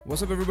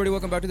What's up, everybody?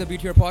 Welcome back to the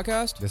BTR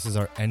podcast. This is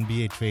our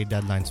NBA trade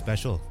deadline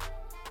special.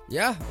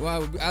 Yeah,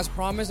 well, as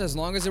promised, as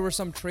long as there were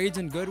some trades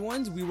and good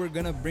ones, we were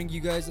going to bring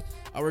you guys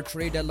our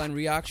trade deadline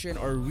reaction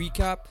or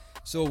recap.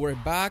 So we're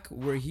back.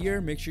 We're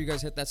here. Make sure you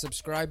guys hit that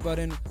subscribe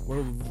button.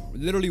 We're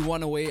literally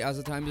one away as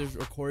the time is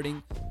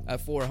recording at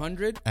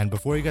 400. And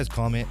before you guys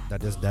comment that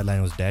this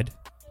deadline was dead,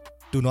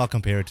 do not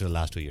compare it to the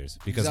last 2 years.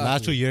 Because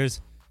last 2 years,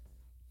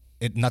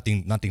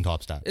 nothing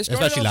tops that.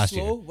 Especially last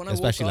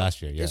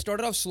year. Yeah. It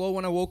started off slow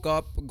when I woke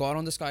up, got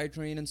on the Sky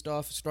Train and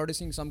stuff, started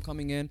seeing some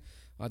coming in.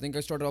 I think I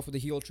started off with the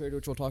heel trade,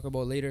 which we'll talk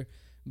about later.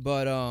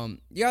 But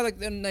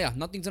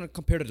nothing's gonna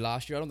compare to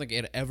last year. I don't think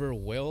it ever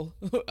will,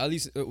 at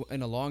least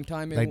in a long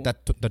time.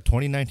 The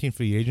 2019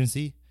 free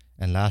agency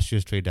and last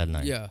year's trade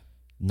deadline. Yeah,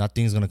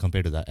 nothing's gonna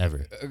compare to that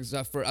ever.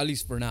 Except for at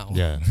least for now.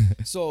 Yeah.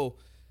 So,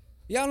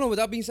 yeah, I don't know. With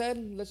that being said,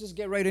 let's just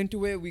get right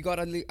into it. We got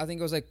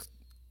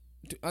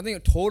I think a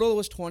total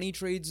was 20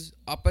 trades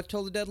up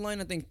until the deadline.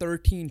 I think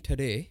 13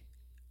 today.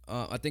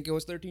 I think it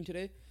was 13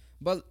 today.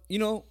 But,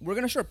 we're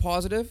going to start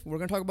positive. We're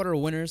going to talk about our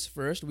winners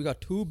first. We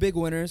got two big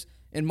winners.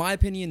 In my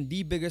opinion,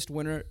 the biggest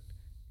winner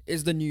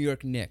is the New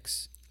York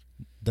Knicks.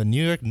 The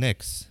New York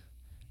Knicks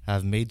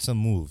have made some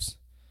moves.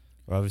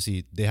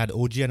 They had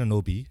OG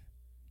Anunoby,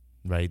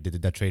 right? They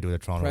did that trade with the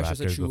Toronto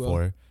Raptors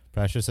before.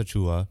 Precious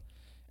Achiuwa.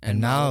 And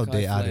now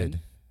they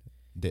added...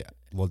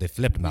 They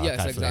flipped Malachi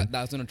Flynn. Exactly.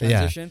 That's in a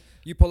transition. Yeah.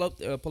 You pull up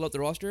the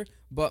roster.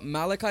 But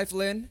Malachi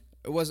Flynn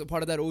was a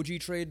part of that OG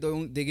trade.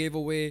 They gave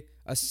away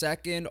a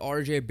second,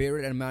 RJ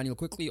Barrett and Emmanuel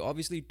Quickley.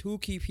 Obviously, two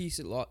key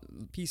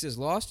pieces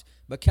lost,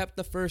 but kept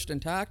the first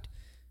intact.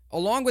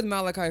 Along with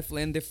Malachi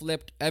Flynn, they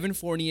flipped Evan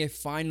Fournier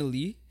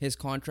finally, his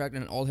contract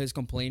and all his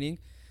complaining.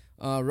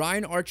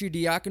 Ryan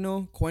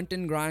Arcidiacono,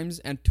 Quentin Grimes,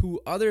 and two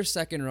other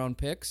second-round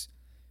picks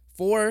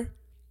for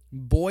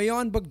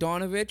Bojan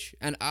Bogdanovic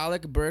and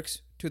Alec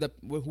Burks,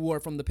 who are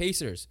from the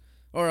Pistons,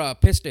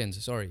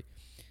 sorry.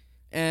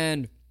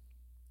 And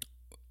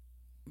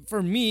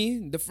for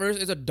me, the first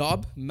is a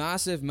dub,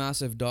 massive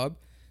dub,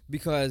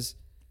 because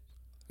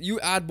you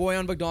add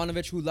Bojan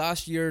Bogdanovic, who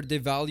last year they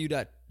valued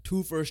at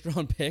 2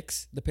 first-round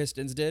picks, the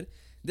Pistons did.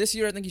 This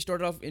year, I think he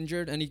started off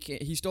injured, and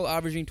he's still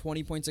averaging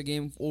 20 points a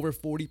game, over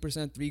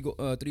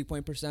 40%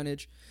 three-point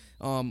percentage,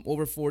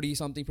 over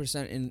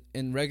 40-something%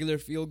 in regular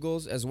field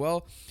goals as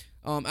well.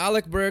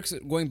 Alec Burks,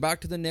 going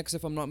back to the Knicks,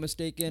 if I'm not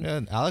mistaken.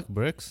 Yeah, Alec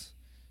Burks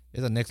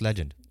is a Knicks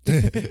legend.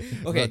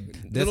 Okay,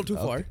 a little too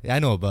far. Yeah, I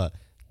know, but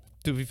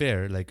to be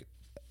fair, like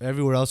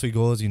everywhere else he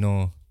goes, he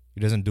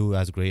doesn't do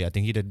as great. I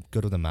think he did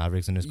good with the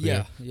Mavericks in his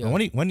career. Yeah.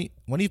 But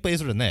when he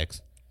plays for the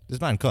Knicks, this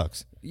man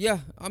cooks. Yeah,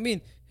 I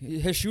mean,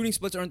 his shooting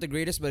splits aren't the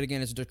greatest, but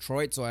again, it's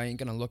Detroit, so I ain't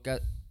gonna look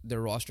at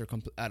their roster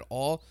at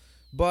all.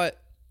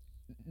 But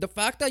the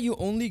fact that you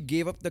only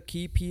gave up the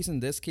key piece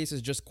in this case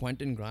is just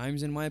Quentin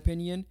Grimes, in my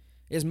opinion,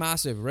 is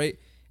massive, right?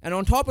 And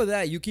on top of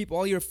that, you keep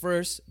all your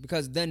firsts,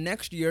 because then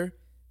next year,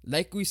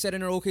 like we said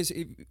in our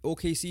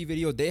OKC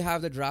video, they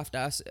have the draft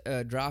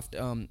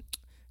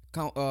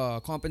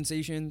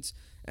compensations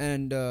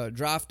and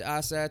draft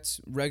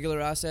assets,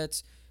 regular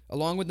assets,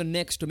 along with the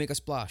Knicks to make a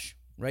splash,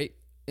 right?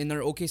 In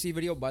our OKC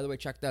video, by the way,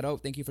 check that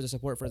out. Thank you for the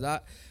support for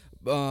that.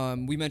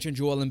 We mentioned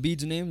Joel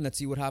Embiid's name. Let's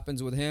see what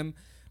happens with him.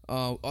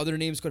 Other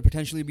names could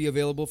potentially be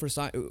available for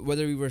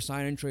whether we were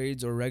sign-in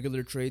trades or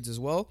regular trades as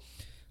well.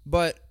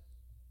 But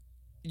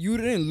you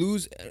didn't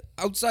lose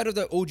outside of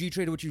the OG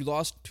trade, which you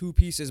lost 2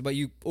 pieces, but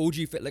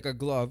OG fit like a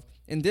glove.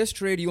 In this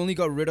trade, you only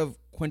got rid of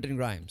Quentin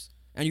Grimes,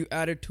 and you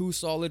added 2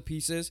 solid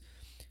pieces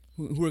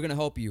who are going to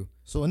help you.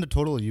 So in the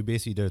total, you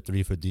basically did a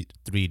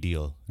 3-for-3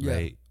 deal,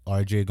 right? Yeah.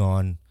 RJ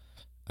gone,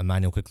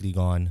 Emmanuel Quickley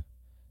gone,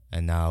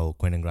 and now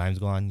Quentin Grimes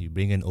gone. You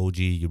bring in OG,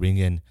 you bring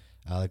in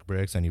Alec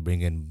Burks, and you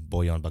bring in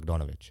Bojan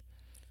Bogdanovic.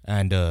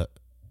 And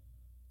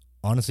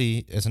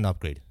honestly, it's an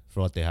upgrade for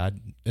what they had.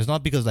 It's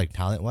not because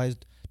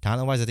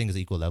talent-wise, I think it's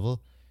equal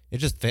level. It's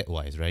just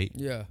fit-wise, right?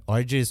 Yeah.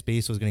 RJ's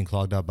space was getting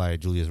clogged up by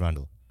Julius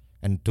Randle.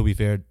 And to be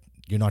fair,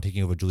 you're not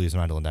taking over Julius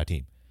Randle on that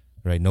team,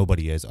 right?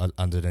 Nobody is,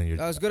 other than your...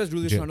 As good as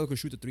Julius Randle could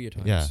shoot the 3 at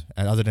times. Yeah,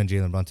 and other than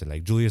Jalen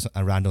Brunson. Julius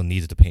Randle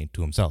needs to paint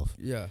to himself.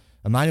 Yeah.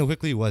 Emmanuel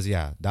Quickley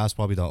that's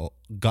probably the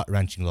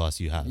gut-wrenching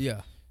loss you have.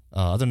 Yeah.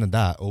 Other than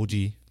that, OG,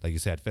 like you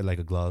said, fit like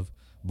a glove.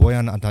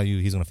 Bojan, I'll tell you,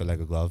 he's going to fit like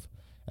a glove.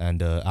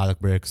 And Alec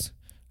Burks,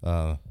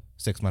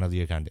 6th man of the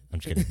year candidate. I'm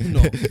just kidding.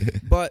 No.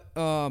 But...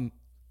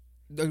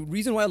 the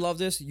reason why I love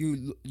this,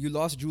 you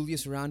lost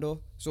Julius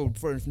Randle. So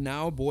for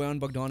now, Bojan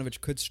Bogdanovic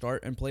could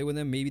start and play with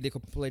him. Maybe they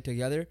could play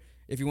together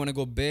if you want to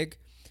go big.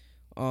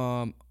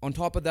 On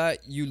top of that,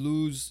 you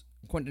lose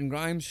Quentin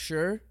Grimes,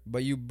 sure.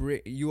 But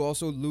you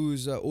also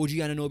lose OG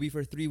Anunoby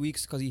for 3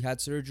 weeks because he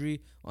had surgery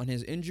on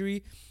his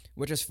injury,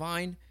 which is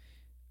fine.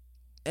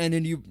 And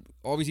then you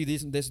obviously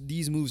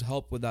these moves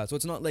help with that. So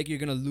it's not like you're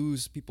going to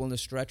lose people in the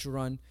stretch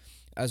run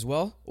as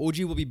well. OG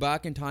will be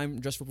back in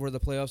time just before the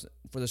playoffs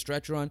for the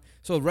stretch run.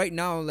 So right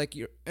now,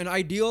 an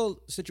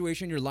ideal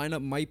situation, your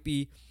lineup might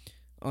be,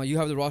 you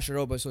have the roster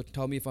out, but so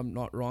tell me if I'm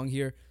not wrong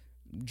here.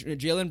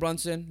 Jalen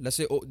Brunson, let's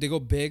say they go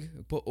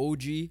big, put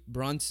OG,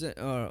 Brunson,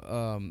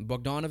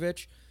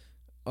 Bogdanovic,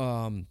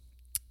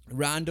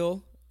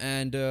 Randall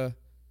and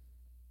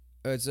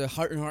it's a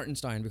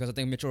Hartenstein because I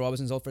think Mitchell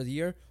Robinson's out for the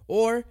year.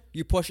 Or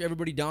you push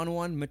everybody down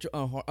one.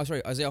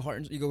 Isaiah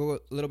Hartenstein. You go a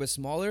little bit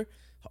smaller.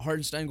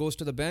 Hartenstein goes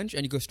to the bench,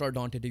 and you go start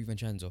Dante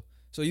DiVincenzo.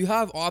 So you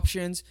have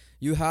options.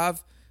 You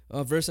have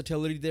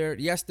versatility there.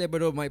 Yes,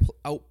 Thibodeau might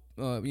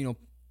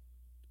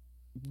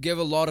give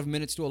a lot of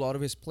minutes to a lot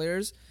of his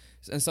players,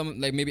 and some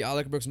like maybe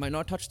Alec Burks might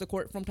not touch the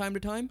court from time to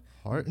time.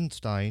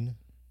 Hartenstein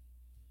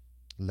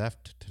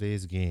left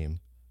today's game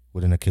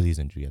with an Achilles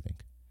injury, I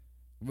think.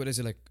 What is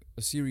it, like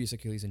a serious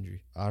Achilles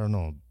injury? I don't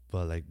know,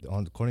 but like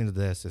according to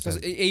this, it Because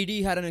says AD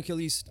had an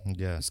Achilles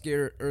yeah.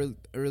 scare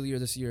earlier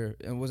this year,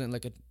 and it wasn't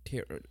like a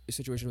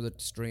situation with a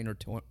strain or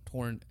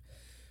torn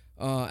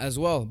as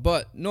well.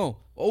 But no,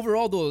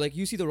 overall though, like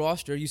you see the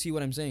roster, you see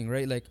what I'm saying,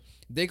 right? Like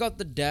they got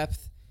the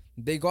depth,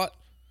 they got.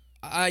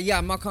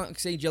 I'm not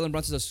saying Jalen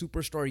Brunson's a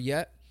superstar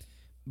yet,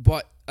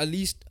 but at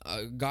least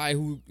a guy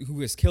who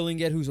is killing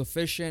it, who's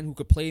efficient, who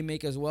could play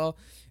make as well.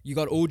 You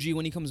got OG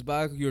when he comes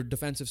back, your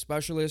defensive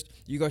specialist.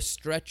 You got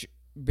stretch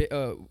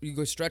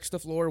the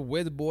floor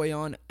with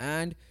Boyan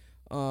and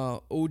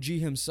OG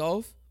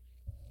himself.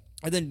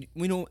 And then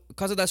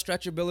because of that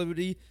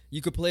stretchability,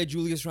 you could play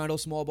Julius Randle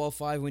small ball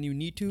 5 when you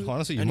need to.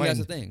 Honestly, that's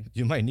the thing.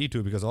 You might need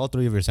to because all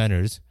three of your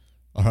centers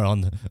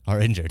are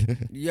injured.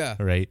 Yeah.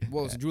 Right.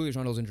 Well, Julius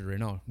Randle's injured right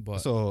now, but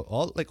so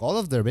all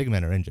of their big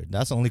men are injured.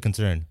 That's the only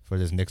concern for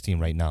this Knicks team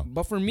right now.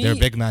 But for me, their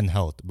big man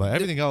health, but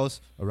everything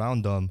else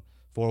around them,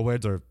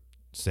 forwards are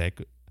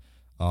sick.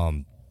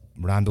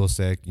 Randle's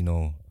sick.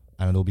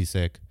 Anunoby's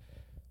sick.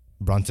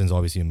 Brunson's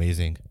obviously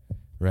amazing,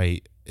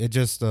 right? It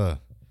just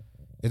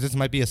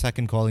might be a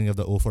second calling of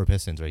the 04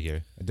 Pistons right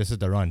here. This is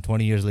the run.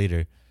 20 years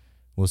later,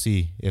 we'll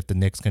see if the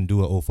Knicks can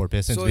do a 04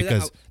 Pistons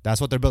because that's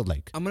what they're built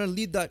like. I'm gonna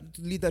lead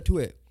that to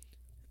it.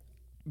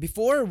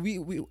 Before we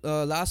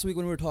last week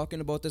when we were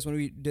talking about this, when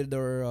we did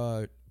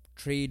our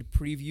trade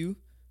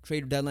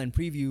deadline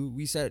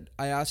preview,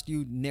 I asked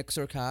you Knicks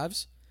or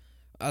Cavs.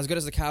 As good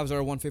as the Cavs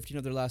are, 115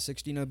 of their last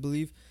 16, I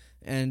believe,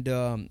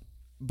 and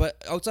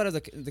but outside of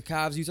the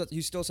Cavs,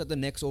 you still said the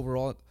Knicks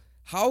overall.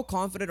 How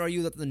confident are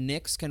you that the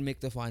Knicks can make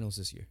the finals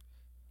this year?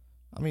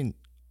 I mean,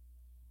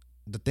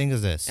 the thing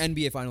is this.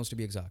 NBA finals to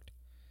be exact.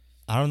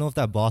 I don't know if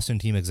that Boston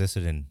team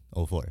existed in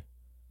 04.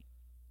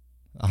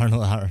 I don't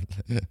know.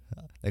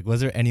 Like,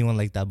 was there anyone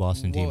like that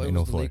Boston team in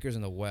 04? The Lakers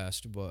in the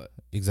West, but...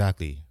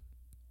 Exactly.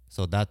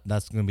 So that's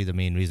going to be the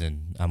main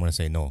reason I'm going to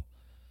say no.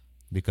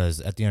 Because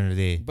at the end of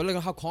the day... But look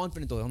at how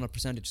confident, though, on a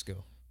percentage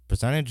scale.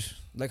 Percentage?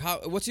 Like,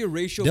 what's your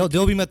ratio?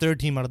 They'll be my third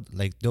team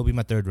they'll be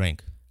my third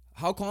rank.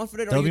 How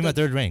confident are They'll you? be my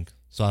third rank.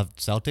 So I have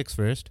Celtics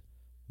first,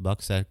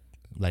 Bucks as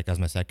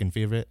my second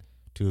favorite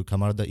to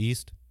come out of the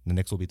East. The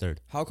Knicks will be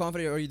third. How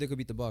confident are you they could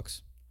beat the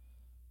Bucks?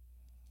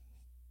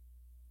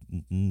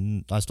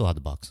 I still have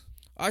the Bucks.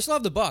 I still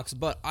have the Bucks,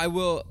 but I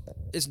will.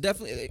 It's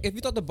definitely if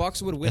you thought the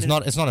Bucks would win. It's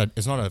not a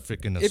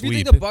freaking if sweep. you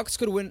think the Bucks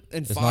could win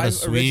in it's 5 not a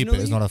sweep. originally,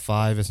 It's not a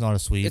 5. It's not a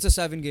sweep. It's a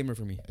 7-gamer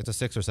for me. It's a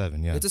 6 or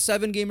 7. Yeah. It's a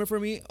 7-gamer for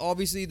me.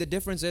 Obviously, the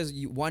difference is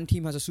one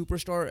team has a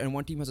superstar and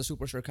one team has a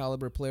superstar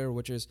caliber player,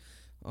 which is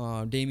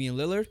Damian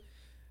Lillard.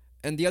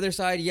 And the other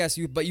side, yes,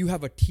 but you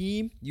have a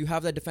team. You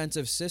have that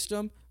defensive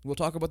system. We'll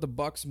talk about the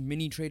Bucks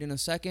mini trade in a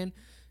second.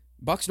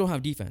 Bucks don't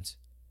have defense,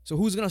 so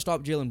who's gonna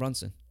stop Jalen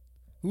Brunson?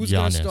 Who's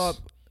gonna stop?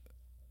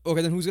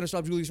 Okay, then who's gonna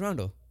stop Julius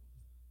Randle?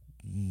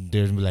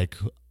 There's like,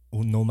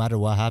 no matter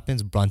what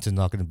happens, Brunson's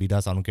not gonna beat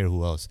us. I don't care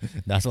who else.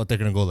 That's what they're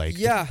gonna go like.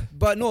 Yeah,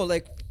 but no,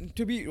 like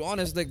to be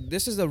honest, like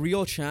this is a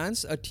real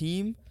chance. A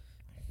team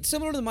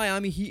similar to the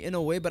Miami Heat in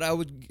a way, but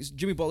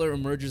Jimmy Butler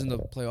emerges in the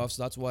playoffs.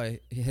 So that's why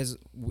his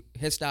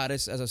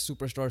status as a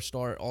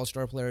superstar,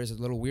 all-star player is a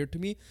little weird to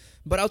me.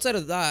 But outside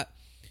of that,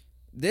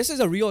 this is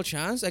a real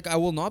chance. Like I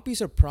will not be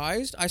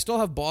surprised. I still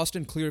have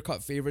Boston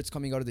clear-cut favorites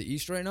coming out of the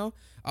East right now.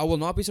 I will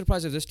not be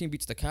surprised if this team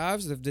beats the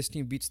Cavs. If this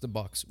team beats the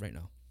Bucks right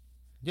now.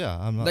 Yeah,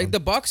 I'm not. Like the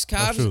Bucks,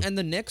 Cavs, and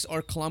the Knicks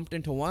are clumped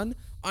into one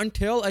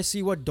until I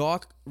see what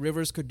Doc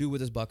Rivers could do with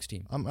his Bucks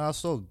team. I'm gonna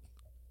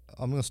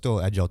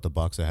still edge out the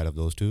Bucks ahead of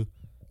those two.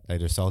 Like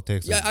the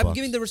Celtics. Yeah, I'm Bucks,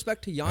 giving the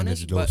respect to and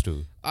Giannis, those but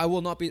two. I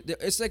will not be.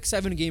 It's like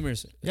 7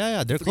 gamers.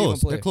 Yeah, they're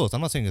close. They're close.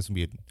 I'm not saying it's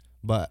gonna be,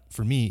 but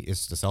for me,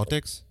 it's the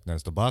Celtics, then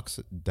it's the Bucks,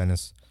 then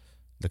it's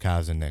the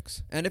Cavs and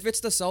Knicks. And if it's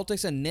the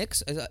Celtics and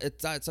Knicks,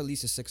 it's at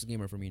least a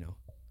 6-gamer for me now.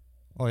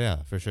 Oh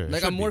yeah, for sure.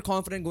 Like I'm more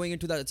confident going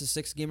into that. It's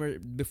a 6-gamer.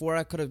 Before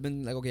I could have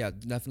been like, okay, yeah,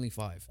 definitely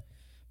 5.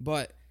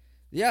 But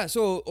yeah,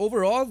 so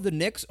overall, the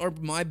Knicks are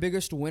my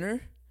biggest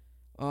winner.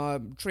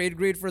 Trade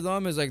grade for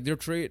them is like their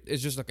trade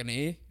is just like an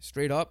A,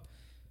 straight up.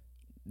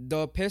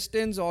 The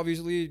Pistons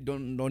obviously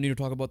don't need to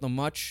talk about them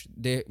much.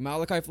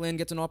 Malachi Flynn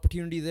gets an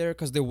opportunity there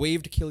because they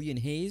waived Killian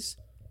Hayes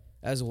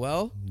as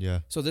well. Yeah.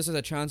 So this is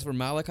a chance for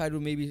Malachi to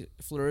maybe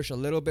flourish a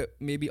little bit,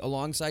 maybe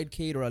alongside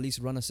Cade or at least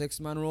run a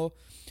 6-man role.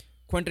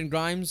 Quentin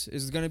Grimes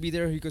is going to be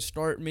there. He could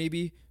start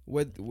maybe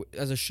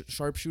as a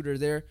sharpshooter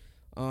there.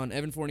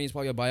 Evan Fournier is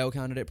probably a bio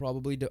candidate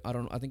probably.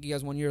 I think he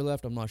has 1 year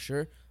left. I'm not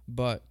sure.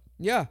 But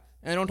yeah.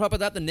 And on top of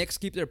that, the Knicks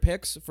keep their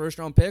picks,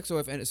 first-round picks. So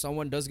if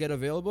someone does get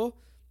available,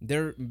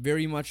 they're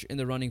very much in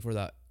the running for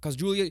that. Because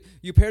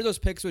you pair those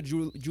picks with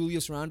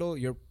Julius Randle,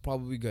 you're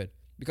probably good.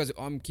 Because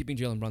I'm keeping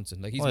Jalen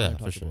Brunson. Like, he's yeah,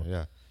 untouchable. for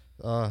sure.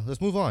 Yeah.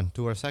 Let's move on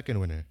to our second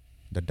winner,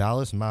 the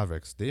Dallas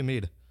Mavericks. They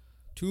made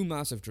Two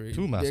massive trades.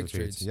 two massive Big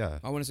trades. Yeah.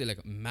 I want to say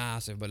like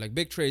massive, but like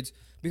big trades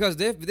because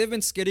they've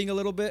been skidding a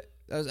little bit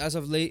as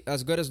of late.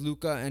 As good as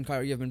Luka and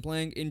Kyrie have been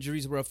playing,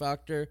 injuries were a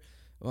factor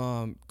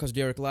because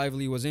Derek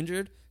Lively was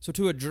injured. So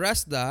to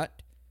address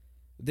that,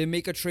 they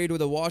make a trade with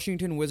the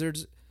Washington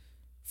Wizards,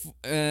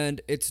 and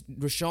it's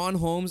Rashawn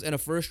Holmes and a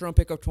first-round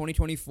pick of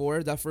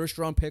 2024. That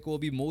first-round pick will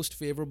be most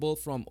favorable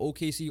from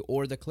OKC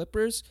or the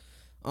Clippers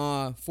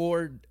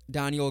for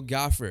Daniel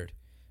Gafford.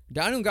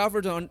 Daniel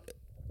Gafford's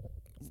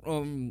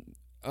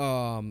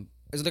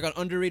is like an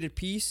underrated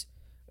piece,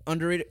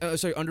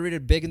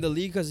 underrated big in the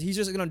league because he's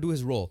just gonna do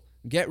his role,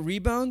 get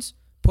rebounds,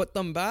 put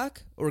them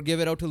back, or give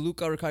it out to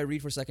Luka or Kyrie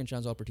for second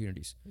chance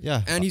opportunities.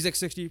 Yeah. And he's like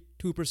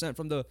 62%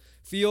 from the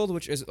field,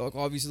 which is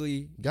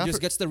obviously he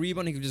just gets the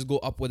rebound. He can just go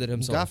up with it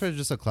himself. Gafford is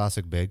just a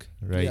classic big,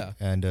 right? Yeah.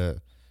 And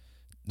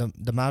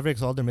the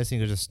Mavericks, all they're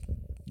missing is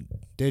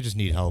they just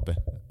need help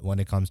when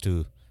it comes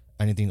to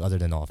anything other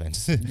than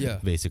offense. Yeah.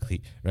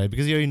 Basically, right?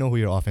 Because you already know who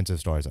your offensive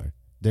stars are.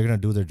 They're gonna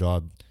do their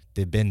job.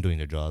 They've been doing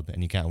their job,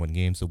 and you can't win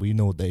games. So we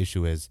know the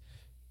issue is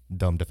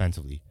dumb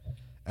defensively.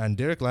 And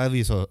Derek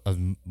Lively, so as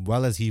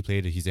well as he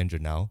played, he's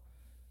injured now.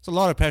 It's a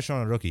lot of pressure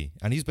on a rookie,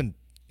 and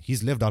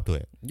he's lived up to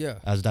it. Yeah.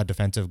 As that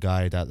defensive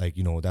guy that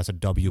that's a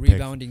W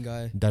Rebounding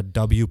guy. That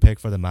W pick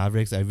for the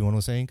Mavericks, everyone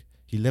was saying,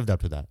 he lived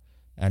up to that.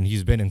 And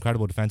he's been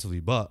incredible defensively,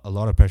 but a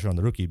lot of pressure on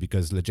the rookie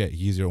because legit,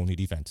 he's your only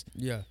defense.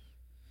 Yeah.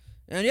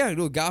 And yeah,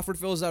 Gafford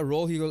fills that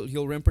role.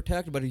 He'll rim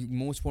protect, but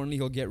most importantly,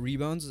 he'll get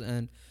rebounds,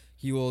 and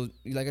he will,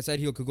 like I said,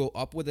 he could go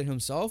up with it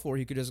himself, or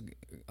he could just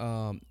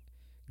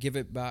give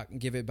it back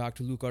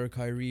to Luka or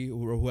Kyrie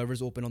or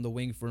whoever's open on the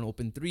wing for an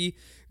open three.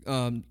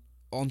 On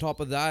top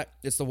of that,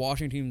 it's the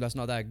Washington team that's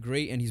not that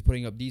great, and he's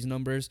putting up these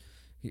numbers.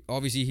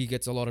 Obviously, he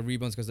gets a lot of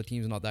rebounds because the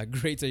team's not that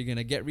great, so you're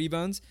gonna get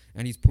rebounds,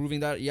 and he's proving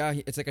that. Yeah,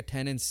 it's like a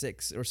 10 and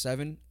 6 or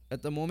 7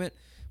 at the moment,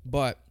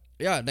 but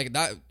yeah, like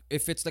that,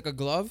 it fits like a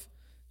glove.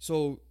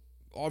 So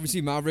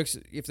obviously, Mavericks,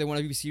 if they want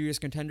to be serious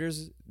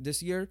contenders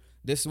this year,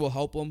 this will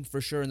help them for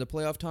sure in the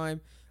playoff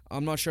time.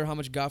 I'm not sure how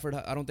much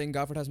Gafford. I don't think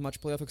Gafford has much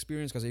playoff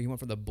experience because he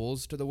went from the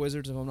Bulls to the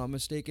Wizards, if I'm not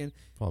mistaken.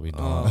 Probably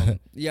not.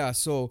 Yeah.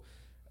 So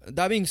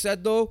that being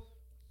said, though,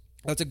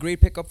 that's a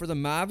great pickup for the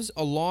Mavs,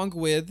 along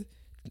with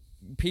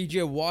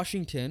PJ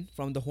Washington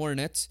from the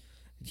Hornets.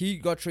 He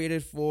got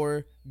traded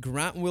for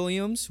Grant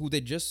Williams, who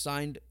they just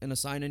signed in a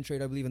sign-in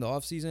trade, I believe, in the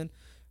offseason,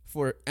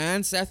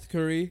 and Seth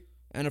Curry,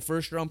 and a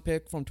first-round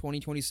pick from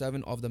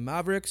 2027 of the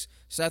Mavericks.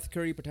 Seth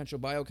Curry, potential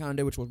buyout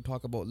candidate, which we'll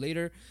talk about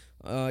later.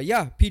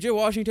 PJ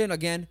Washington,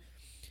 again,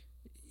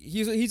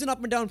 he's an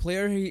up-and-down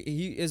player.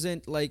 He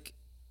isn't like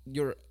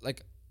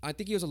I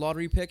think he was a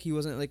lottery pick. He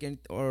wasn't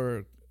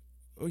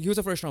he was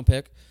a first-round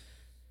pick.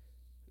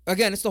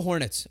 Again, it's the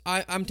Hornets.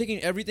 I'm taking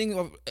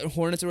everything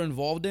Hornets are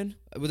involved in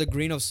with a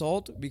grain of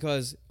salt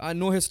because I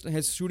know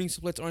his shooting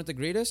splits aren't the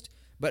greatest.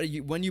 But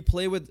when you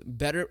play with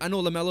better, I know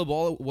LaMelo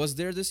Ball was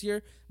there this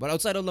year, but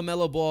outside of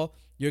LaMelo Ball,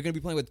 you're going to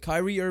be playing with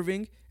Kyrie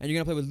Irving, and you're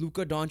going to play with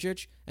Luka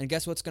Doncic, and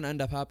guess what's going to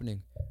end up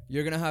happening?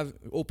 You're going to have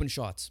open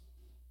shots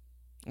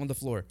on the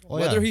floor.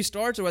 Whether he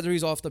starts or whether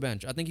he's off the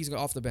bench. I think he's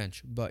off the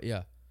bench, but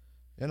yeah.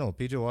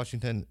 PJ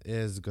Washington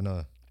is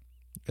gonna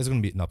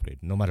be an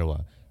upgrade, no matter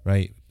what,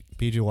 right?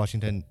 PJ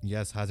Washington,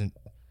 yes, has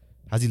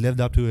he lived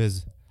up to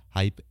his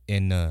hype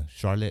in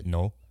Charlotte?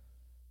 No.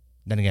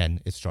 Then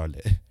again, it's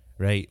Charlotte.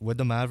 Right, with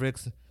the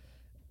Mavericks,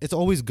 it's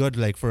always good,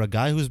 like, for a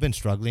guy who's been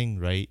struggling,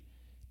 right,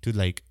 to,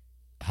 like,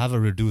 have a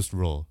reduced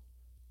role,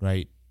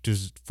 right,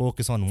 just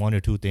focus on one or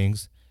two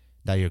things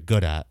that you're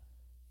good at,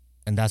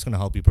 and that's going to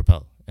help you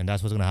propel. And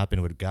that's what's going to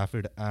happen with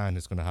Gafford, and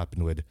it's going to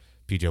happen with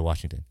PJ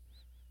Washington.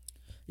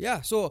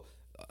 Yeah, so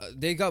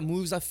they got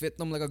moves that fit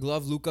them like a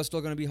glove. Luka's still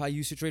going to be high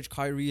usage rate.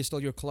 Kyrie is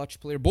still your clutch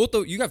player.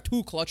 You have two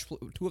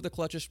of the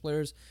clutchest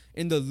players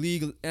in the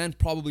league and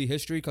probably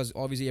history, because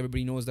obviously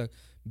everybody knows the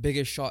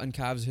biggest shot in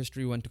Cavs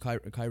history went to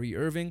Kyrie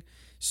Irving.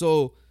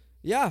 So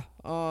yeah,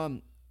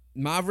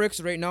 Mavericks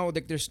right now,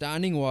 like, they're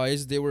standing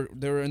wise, they were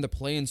in the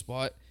play-in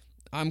spot.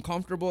 I'm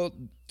comfortable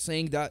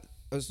saying that,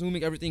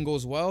 assuming everything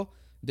goes well,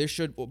 they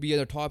should be in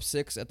the top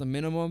 6 at the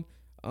minimum.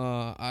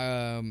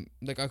 I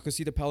could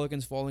see the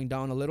Pelicans falling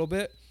down a little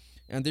bit,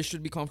 and they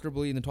should be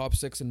comfortably in the top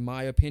 6 in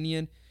my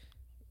opinion.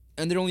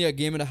 And they're only a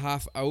game and a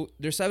half out.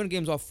 They're 7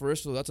 games off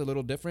first, so that's a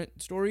little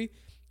different story.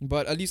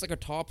 But at least like a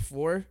top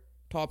 4,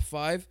 top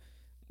 5,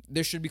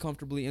 they should be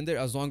comfortably in there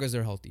as long as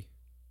they're healthy.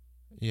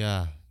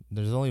 Yeah,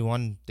 there's only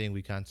one thing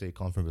we can't say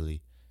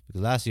comfortably,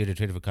 because last year they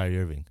traded for Kyrie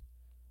Irving,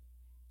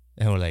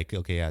 and we're like,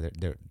 okay, yeah,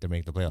 they're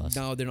making the playoffs.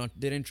 No, they're not.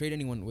 They didn't trade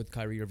anyone with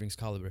Kyrie Irving's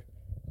caliber.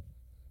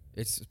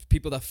 It's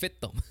people that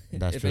fit them,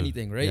 That's if true.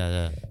 anything, right?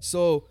 Yeah.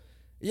 So,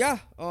 yeah,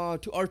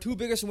 our two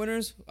biggest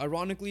winners,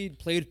 ironically,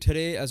 played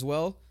today as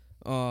well.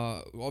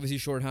 Obviously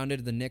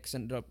shorthanded. The Knicks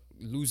ended up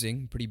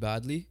losing pretty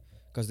badly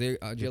because they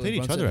played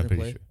each other, I'm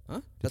pretty sure.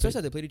 Huh? That's what I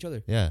said. They played each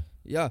other. Yeah.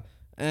 Yeah.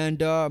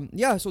 And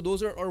so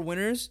those are our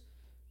winners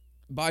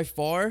by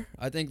far.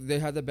 I think they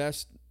had the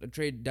best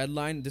trade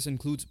deadline. This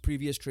includes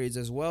previous trades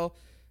as well.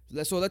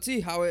 So let's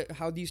see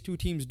how these two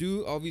teams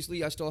do.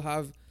 Obviously, I still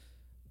have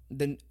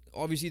the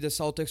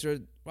Celtics are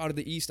out of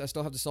the East. I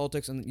still have the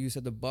Celtics, and you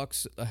said the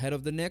Bucks ahead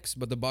of the Knicks,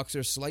 but the Bucks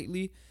are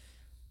slightly.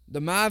 The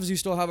Mavs, you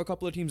still have a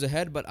couple of teams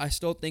ahead, but I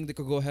still think they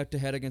could go head to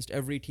head against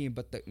every team.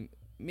 But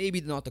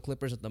maybe not the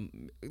Clippers. The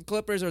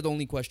Clippers are the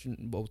only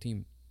questionable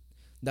team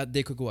that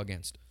they could go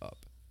against up.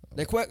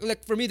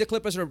 Like for me, the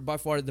Clippers are by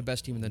far the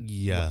best team in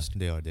the West.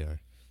 They are.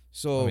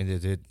 So I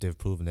mean, they've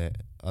proven it.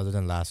 Other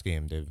than last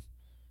game,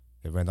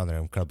 they went on their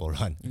incredible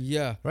run.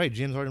 Yeah, right.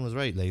 James Harden was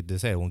right. Like they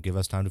said, it won't give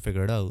us time to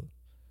figure it out.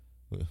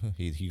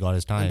 He got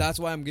his time, and that's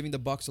why I'm giving the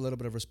Bucks a little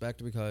bit of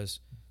respect, because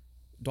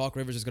Doc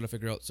Rivers is gonna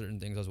figure out certain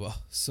things as well.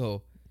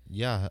 So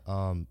yeah,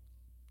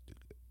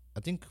 I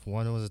think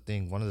one of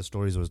the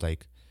stories was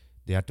like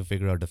they had to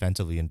figure out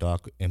defensively, and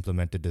Doc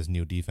implemented this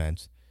new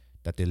defense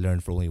that they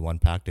learned for only one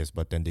practice,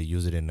 but then they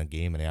use it in a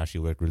game and it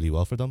actually worked really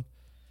well for them.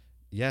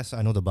 Yes,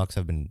 I know the Bucks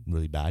have been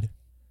really bad.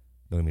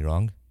 Don't get me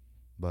wrong,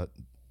 but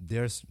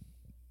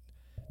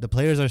the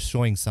players are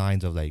showing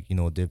signs of, like,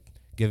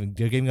 they're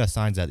giving us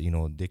signs that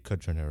they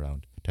could turn it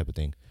around, type of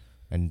thing,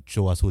 and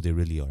show us who they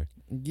really are.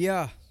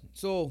 Yeah.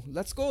 So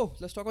let's go.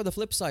 Let's talk about the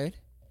flip side.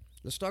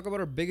 Let's talk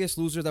about our biggest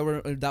loser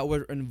that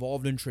were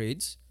involved in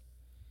trades.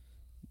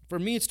 For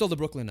me, it's still the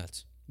Brooklyn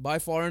Nets. By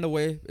far and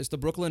away, it's the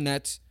Brooklyn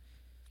Nets.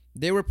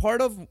 They were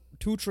part of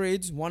two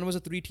trades. One was a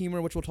 3-teamer,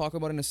 which we'll talk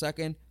about in a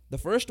second. The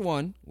first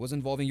one was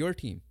involving your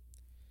team,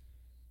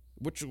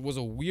 which was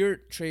a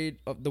weird trade.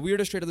 The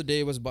weirdest trade of the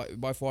day was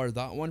by far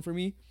that one for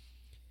me.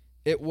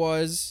 It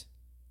was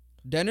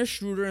Dennis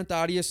Schroeder and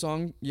Thaddeus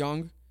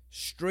Young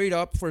straight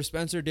up for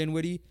Spencer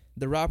Dinwiddie.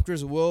 The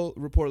Raptors will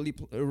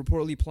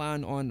reportedly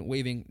plan on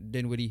waiving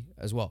Dinwiddie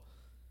as well.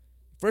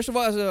 First of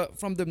all, as a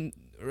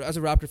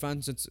Raptor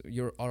fan, since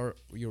you're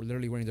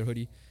literally wearing their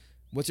hoodie,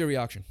 what's your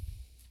reaction?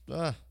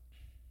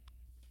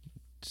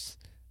 Just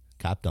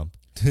cap dump.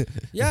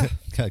 Yeah.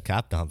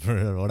 Cap dump.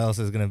 What else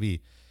is gonna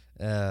be?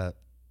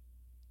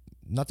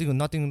 Nothing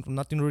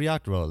to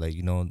react about. Like,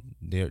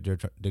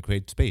 they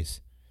create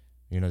space.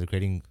 They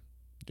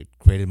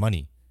created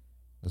money.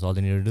 That's all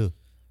they need to do.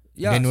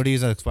 Yeah. Dinwiddie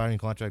is an expiring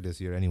contract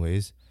this year,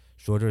 anyways.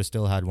 Schroeder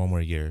still had one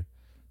more year.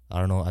 I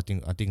don't know. I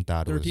think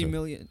that 13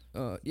 million.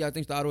 I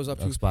think that was up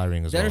to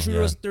expiring as Dennis well.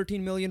 Schroeder was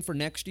 13 million for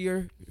next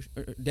year.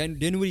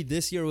 Dinwiddie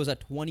this year was at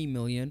 20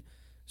 million.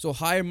 So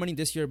higher money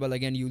this year, but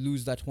again, you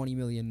lose that 20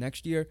 million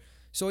next year.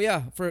 So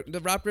yeah, for the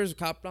Raptors,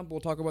 cap dump, we'll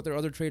talk about their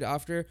other trade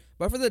after.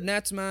 But for the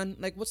Nets, man,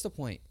 like, what's the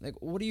point? Like,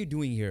 what are you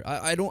doing here?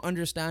 I don't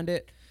understand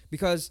it,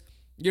 because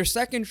your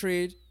second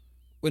trade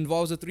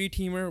involves a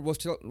 3-teamer.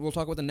 We'll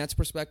talk about the Nets'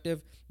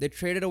 perspective. They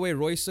traded away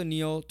Royce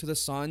O'Neal to the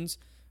Suns.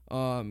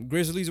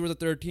 Grizzlies were the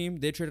third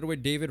team. They traded away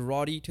David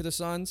Roddy to the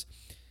Suns.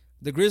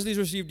 The Grizzlies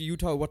received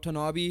Yuta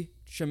Watanabe,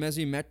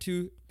 Shemezi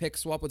Metu, pick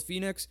swap with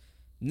Phoenix.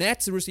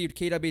 Nets received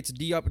Keita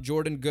Bates-Diop,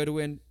 Jordan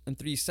Goodwin, and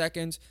 3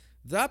 seconds.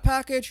 That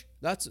package,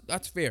 that's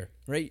fair,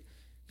 right?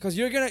 Because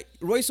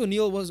Royce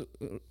O'Neal was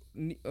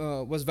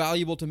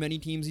valuable to many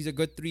teams. He's a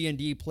good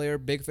 3-and-D player,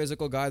 big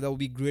physical guy that will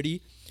be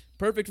gritty.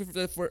 Perfect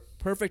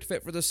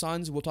fit for the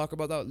Suns. We'll talk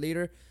about that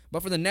later.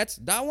 But for the Nets,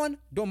 that one,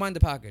 don't mind the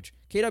package.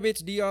 Keita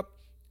Bates-Diop,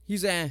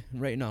 he's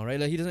right now, right?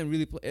 Like, he doesn't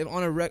really play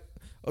on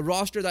a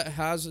roster that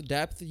has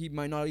depth. He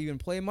might not even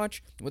play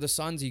much. With the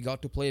Suns, he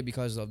got to play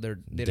because of they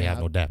didn't have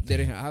no depth. They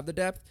didn't have the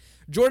depth.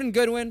 Jordan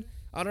Goodwin,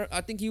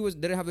 I think he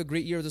didn't have a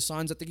great year with the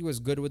Suns. I think he was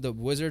good with the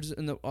Wizards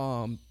in the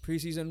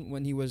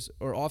preseason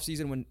or off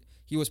season when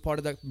he was part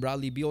of that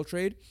Bradley Beal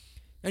trade.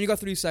 And you got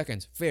 3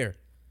 seconds. Fair.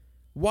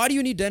 Why do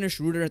you need Dennis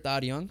Schroeder and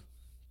Thad Young?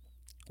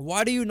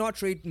 Why do you not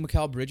trade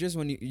Mikal Bridges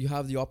when you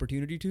have the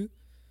opportunity to?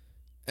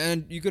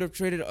 And you could have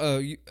traded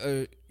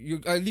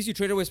at least you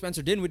traded away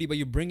Spencer Dinwiddie, but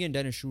you bring in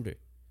Dennis Schroeder.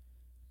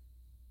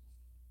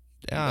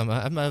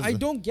 Yeah, I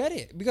don't get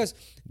it, because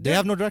they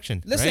have no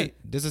direction. Listen, right?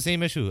 There's the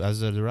same issue as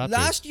the Raptors.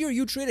 Last year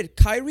you traded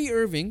Kyrie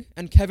Irving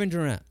and Kevin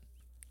Durant.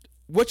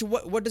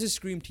 What does it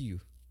scream to you?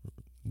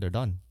 They're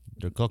done.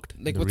 They're cooked.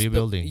 Like, they're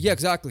rebuilding. Yeah,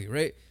 exactly,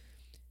 right?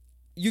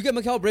 You get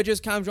Mikal Bridges,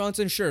 Cam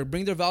Johnson, sure,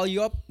 bring their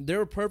value up.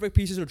 They're perfect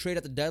pieces to trade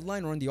at the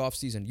deadline or in the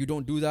offseason. You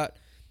don't do that.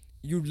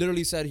 You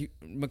literally said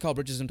Mikal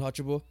Bridges is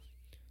untouchable.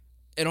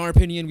 In our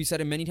opinion, we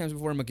said it many times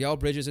before, Mikal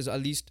Bridges is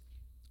at least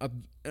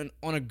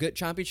on a good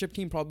championship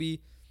team,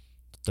 probably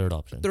third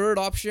option,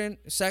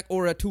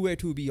 or a 2A,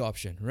 2B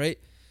option, right?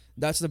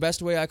 That's the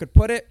best way I could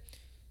put it.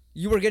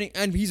 You were getting,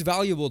 and he's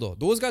valuable though.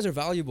 Those guys are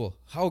valuable.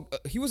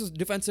 He was a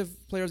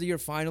Defensive Player of the Year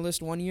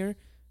finalist one year.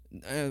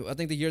 I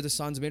think the year the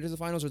Suns made it to the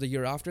finals or the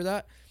year after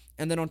that.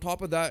 And then on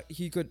top of that,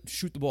 he could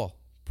shoot the ball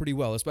pretty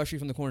well, especially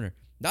from the corner.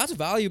 That's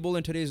valuable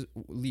in today's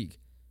league,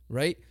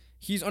 right?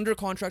 He's under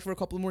contract for a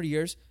couple more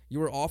years. You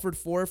were offered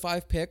 4 or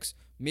 5 picks.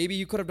 Maybe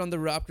you could have done the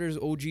Raptors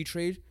OG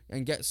trade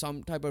and get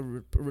some type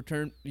of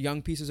return,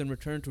 young pieces in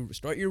return to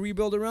start your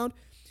rebuild around.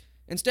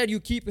 Instead, you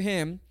keep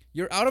him.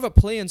 You're out of a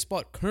play-in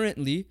spot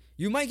currently.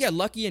 You might get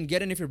lucky and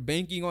get in if you're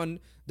banking on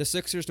the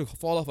Sixers to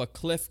fall off a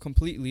cliff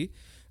completely.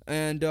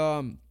 And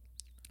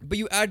but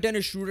you add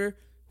Dennis Schroeder.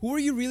 Who are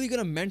you really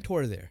gonna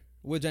mentor there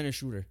with Dennis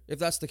Schroeder? If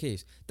that's the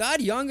case,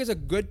 Thad Young is a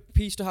good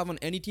piece to have on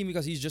any team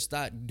because he's just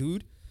that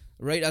dude.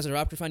 Right, as a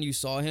Raptor fan, you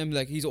saw him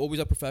like he's always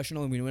a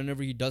professional. I mean,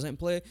 whenever he doesn't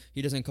play,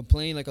 he doesn't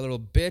complain like a little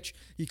bitch.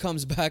 He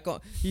comes back on.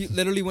 He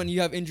literally, when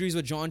you have injuries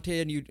with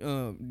Jonte and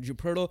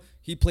Juperto,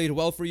 he played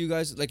well for you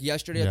guys. Like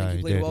yesterday, I think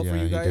he played well for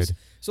you guys.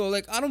 So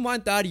like, I don't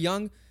mind Thad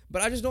Young,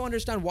 but I just don't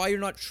understand why you're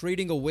not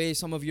trading away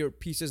some of your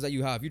pieces that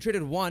you have. You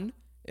traded one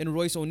in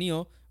Royce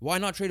O'Neal. Why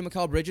not trade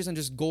Mikal Bridges and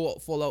just go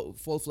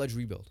full-fledged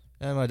rebuild?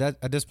 And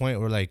at this point,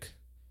 we're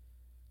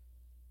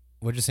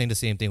just saying the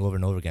same thing over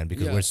and over again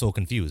because we're so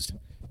confused.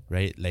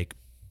 Right, like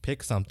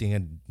pick something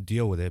and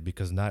deal with it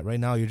because right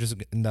now you're just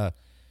in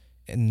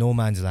no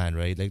man's land.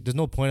 Right, like there's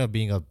no point of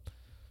being a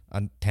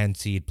 10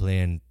 seed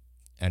playing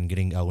and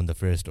getting out in the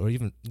first or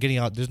even getting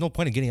out. There's no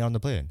point in getting out in the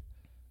play-in,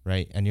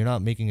 right? And you're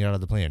not making it out of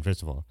the play-in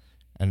first of all,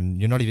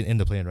 and you're not even in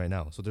the play-in right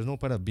now. So there's no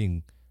point of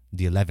being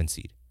the 11th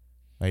seed,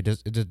 right?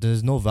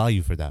 There's no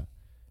value for that,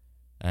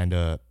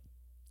 and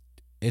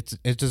it's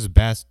just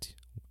best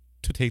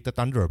to take the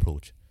Thunder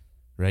approach,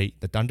 right?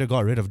 The Thunder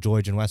got rid of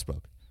George and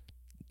Westbrook.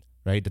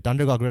 Right, the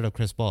Thunder got rid of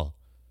Chris Paul.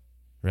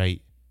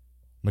 Right,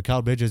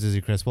 Mikal Bridges is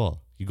your Chris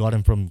Paul. You got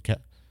him from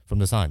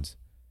the Suns.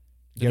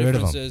 Get rid of him. The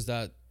difference is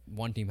that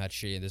one team had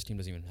Shea and this team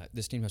doesn't even.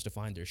 This team has to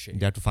find their Shea.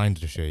 They have to find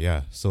their Shea.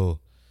 Yeah. So,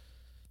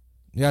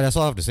 yeah, that's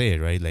all I have to say.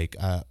 Right, like,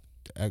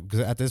 because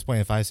at this point,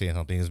 if I say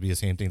something, it'll be the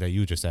same thing that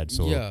you just said.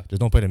 So there's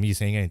no point in me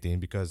saying anything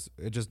because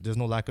there's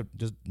no lack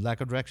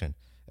of direction,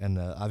 and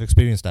I've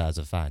experienced that as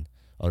a fan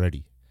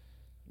already.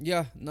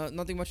 Yeah,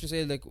 nothing much to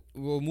say. Like,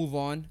 we'll move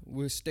on.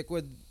 We'll stick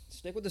with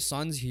the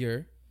Suns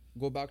here.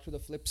 Go back to the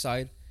flip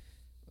side.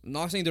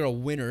 Not saying they're a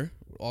winner,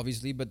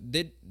 obviously, but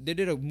they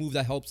did a move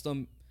that helps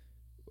them.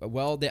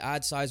 Well, they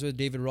add size with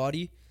David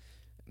Roddy,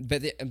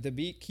 but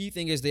the key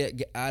thing is they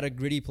add a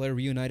gritty player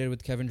reunited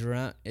with Kevin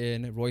Durant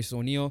and Royce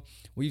O'Neal.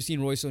 We've seen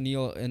Royce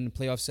O'Neal in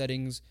playoff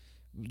settings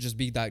just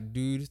be that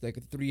dude, like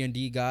a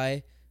 3-and-D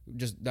guy,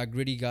 just that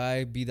gritty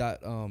guy, be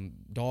that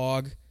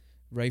dog.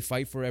 Right,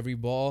 fight for every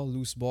ball,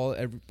 loose ball,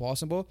 every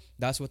possible.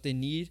 That's what they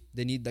need.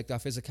 They need like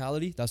that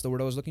physicality. That's the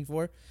word I was looking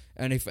for.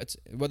 And if it's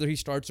whether he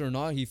starts or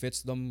not, he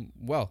fits them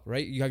well.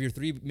 Right, you have your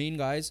three main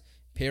guys.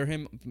 Pair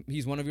him.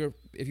 He's one of your.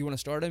 If you want to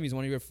start him, he's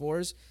one of your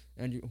fours.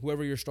 And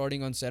whoever you're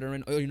starting on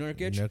Cederin,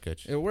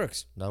 Nurkic, it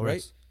works. That works.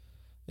 Right?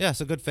 Yeah, it's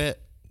a good fit.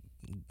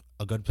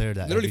 A good player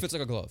that literally fits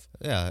like a glove.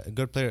 Yeah, a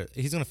good player.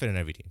 He's gonna fit in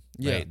every team.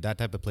 Right? Yeah, that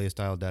type of play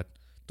style. That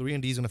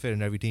 3-and-D is gonna fit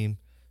in every team.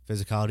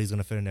 Physicality is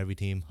gonna fit in every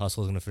team.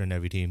 Hustle is gonna fit in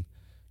every team.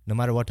 No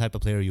matter what type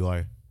of player you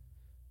are,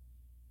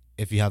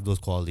 if you have those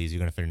qualities, you're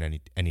going to fit in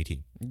any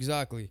team.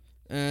 Exactly.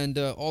 And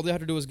all they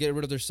had to do was get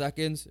rid of their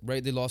seconds,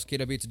 right? They lost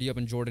Keita Bates-Diop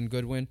and Jordan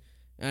Goodwin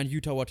and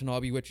Yuta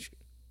Watanabe, which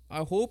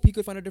I hope he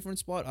could find a different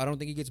spot. I don't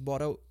think he gets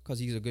bought out because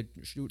he's a good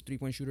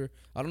three-point shooter.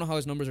 I don't know how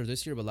his numbers are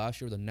this year, but last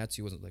year with the Nets,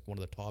 he was like one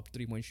of the top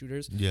three-point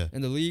shooters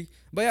in the league.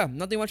 But yeah,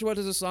 nothing much about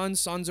the Suns.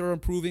 Suns are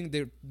improving.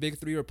 Their big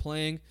three are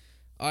playing.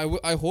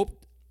 I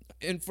hope,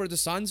 and for the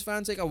Suns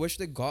fans' sake, I wish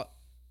they got,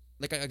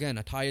 like, again,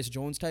 a Tyus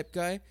Jones type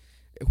guy.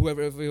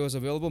 Whoever, if he was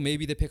available,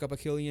 maybe they pick up a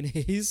Killian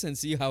Hayes and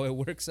see how it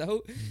works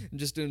out.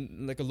 Just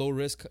in like a low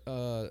risk,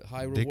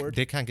 high reward.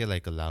 They can't get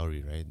like a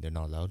Lowry, right? They're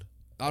not allowed.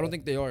 I don't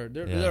think they are.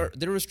 There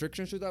are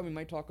restrictions to that. We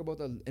might talk about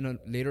that in a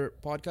later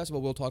podcast, but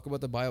we'll talk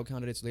about the buyout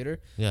candidates later.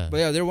 Yeah. But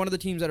yeah, they're one of the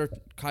teams that are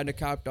kind of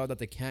capped out that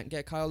they can't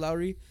get Kyle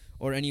Lowry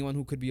or anyone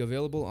who could be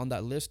available on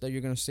that list that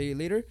you're going to say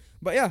later.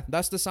 But yeah,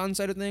 that's the Suns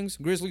side of things.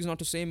 Grizzlies, not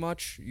to say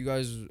much. You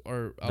guys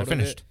are out of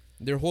it.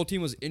 Their whole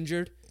team was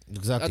injured.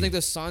 Exactly. I think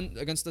the Sun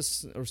against the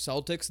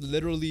Celtics,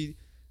 literally,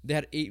 they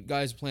had 8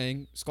 guys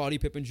playing. Scottie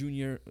Pippen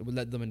Jr.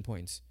 led them in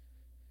points.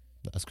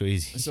 That's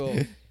crazy. So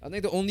I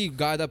think the only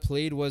guy that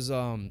played was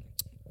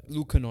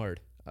Luke Kennard.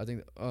 I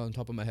think on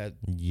top of my head.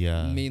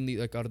 Yeah. Mainly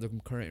like out of the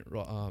current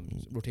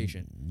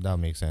rotation. That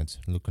makes sense.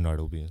 Luke Kennard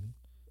will be.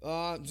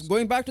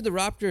 Going back to the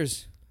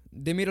Raptors,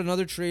 they made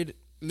another trade.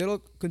 Little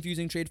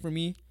confusing trade for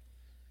me.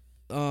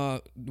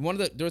 This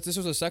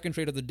was the second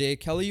trade of the day.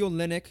 Kelly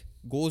Olynyk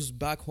goes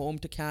back home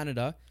to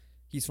Canada.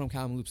 He's from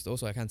Kamloops though,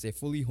 so I can't say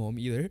fully home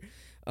either.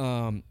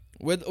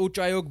 With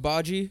Ochai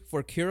Agbaji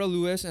for Kira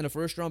Lewis and a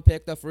first-round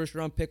pick. That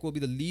first-round pick will be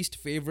the least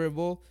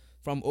favorable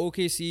from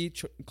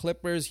OKC,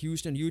 Clippers,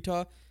 Houston,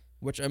 Utah,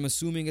 which I'm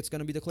assuming it's going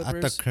to be the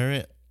Clippers. At the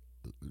current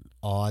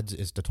odds,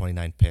 it's the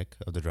 29th pick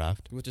of the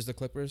draft. Which is the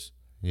Clippers?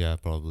 Yeah,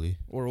 probably.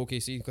 Or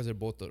OKC, because they're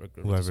both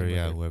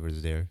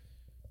whoever's there.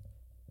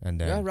 And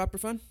then, yeah, Raptor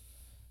fan?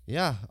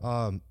 Yeah,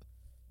 I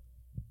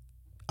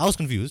was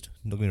confused.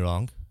 Don't get me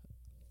wrong.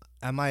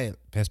 Am I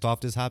pissed off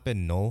this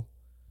happened? No.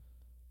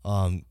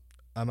 Am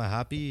I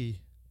happy?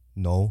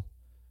 No,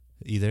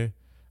 either.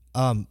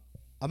 I'm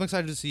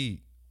excited to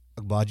see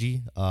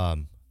Agbaji.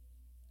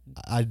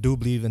 I do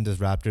believe in this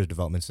Raptors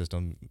development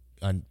system.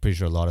 I'm pretty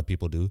sure a lot of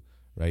people do,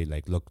 right?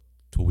 Like, look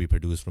to who we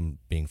produce from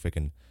being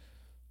freaking.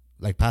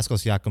 Like, Pascal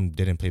Siakam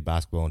didn't play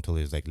basketball until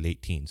he was like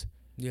late teens.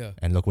 Yeah.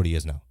 And look what he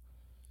is now.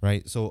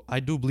 Right? So I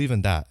do believe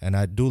in that. And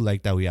I do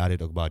like that we added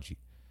Agbaji.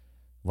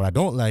 What I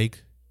don't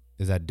like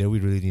is that do we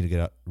really need to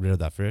get rid of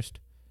that first?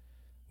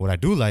 What I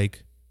do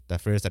like,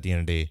 that first at the end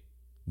of the day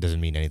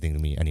doesn't mean anything to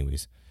me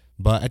anyways.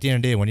 But at the end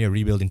of the day, when you're a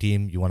rebuilding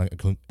team, you want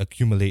to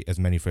accumulate as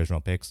many first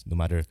round picks, no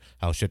matter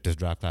how shit this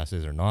draft class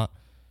is or not.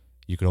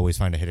 You could always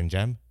find a hidden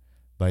gem.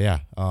 But yeah,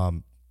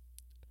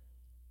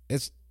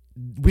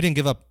 we didn't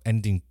give up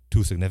anything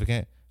too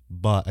significant,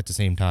 but at the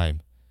same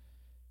time,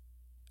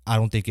 I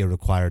don't think it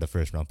required a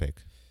first round pick.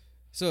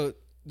 So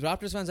the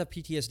Raptors fans have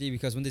PTSD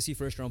because when they see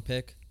first round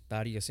pick,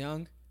 Thaddeus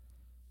Young,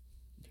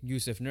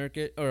 Yusuf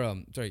Nurkic,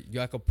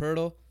 Jakob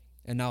Pertl,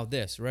 and now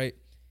this, right?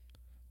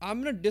 I'm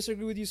gonna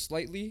disagree with you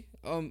slightly.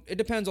 It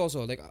depends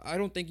also. Like, I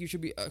don't think you should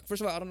be.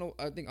 First of all, I don't know.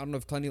 I don't know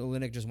if Kelly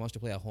Olynyk just wants to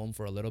play at home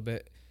for a little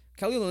bit.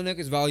 Kelly Olynyk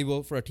is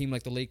valuable for a team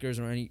like the Lakers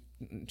or any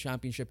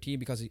championship team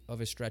because of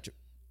his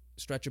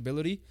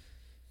stretchability.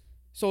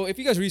 So if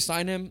you guys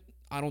re-sign him,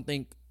 I don't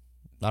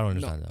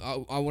understand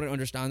that. I wouldn't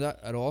understand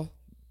that at all.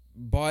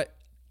 But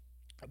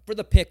for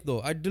the pick, though,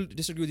 I do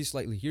disagree with you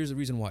slightly. Here's the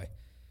reason why.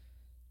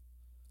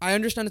 I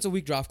understand it's a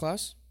weak draft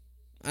class,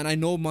 and I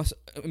know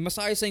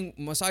Masai is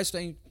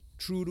staying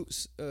true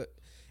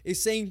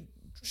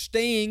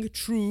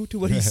to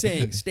what he's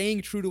saying,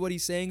 staying true to what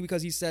he's saying,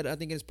 because he said, I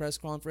think in his press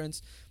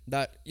conference,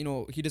 that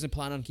he doesn't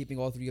plan on keeping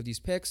all three of these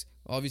picks.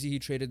 Obviously, he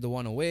traded the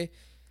one away.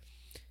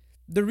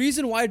 The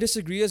reason why I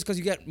disagree is because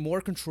you get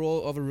more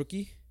control of a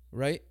rookie,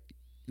 right?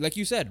 Like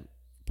you said,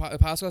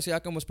 Pascal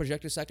Siakam was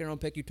projected second round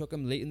pick. You took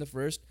him late in the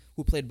first,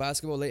 who played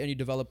basketball late, and you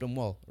developed him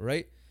well,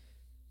 right?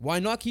 Why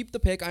not keep the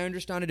pick? I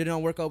understand it did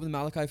not work out with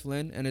Malachi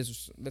Flynn, and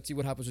let's see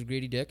what happens with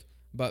Grady Dick.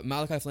 But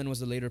Malachi Flynn was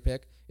the later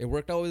pick. It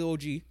worked out with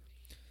OG.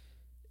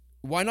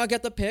 Why not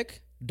get the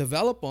pick,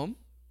 develop him,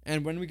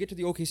 and when we get to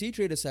the OKC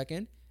trade a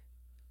second,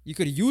 you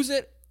could use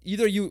it.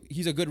 Either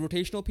he's a good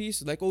rotational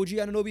piece like OG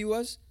Anunoby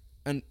was,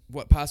 and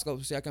what Pascal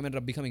Siakam ended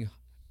up becoming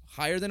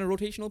higher than a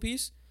rotational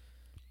piece,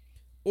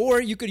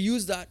 or you could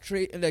use that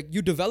trade, like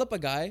you develop a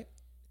guy,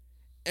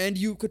 and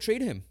you could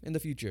trade him in the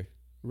future,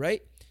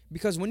 right?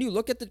 Because when you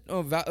look at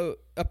the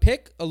a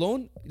pick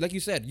alone, like you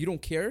said, you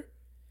don't care.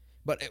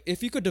 But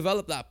if you could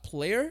develop that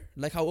player,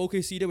 like how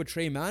OKC did with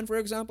Trey Mann, for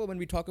example, when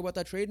we talk about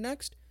that trade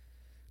next,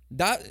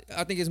 that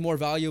I think is more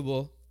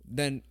valuable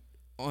than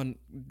on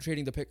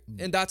trading the pick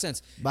in that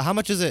sense. But how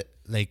much is it,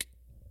 like,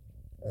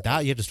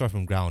 that you have to start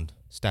from ground,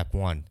 step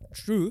one.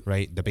 True.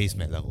 Right? The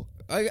basement level.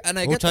 I get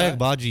that. Ochai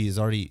Agbaji is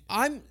already...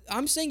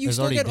 I'm saying you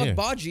still get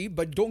Agbaji,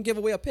 but don't give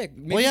away a pick.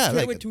 Maybe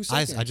trade away 2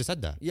 seconds. I just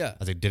said that. Yeah. I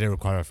was like, did it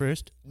require a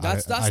first?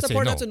 That's the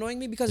part that's annoying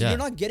me, because you're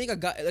not getting a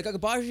guy... Like,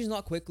 Agbaji is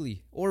not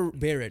quickly. Or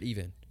Barrett,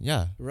 even.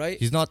 Yeah. Right?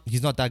 He's not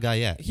that guy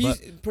yet.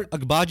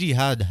 Agbaji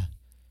had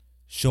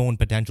shown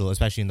potential,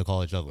 especially in the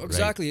college level.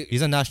 Exactly. Right?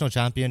 He's a national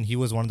champion. He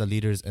was one of the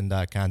leaders in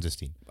that Kansas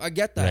team. I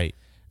get that. Right.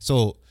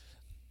 So,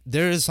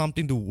 there is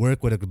something to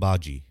work with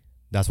Agbaji.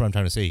 That's what I'm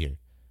trying to say here.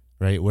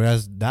 Right?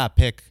 Whereas that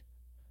pick...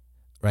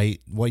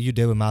 Right, what you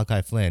did with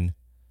Malachi Flynn,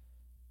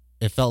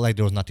 it felt like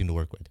there was nothing to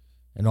work with,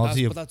 and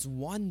obviously, but that's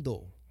one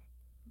though.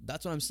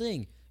 That's what I'm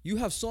saying. You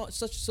have so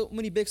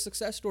many big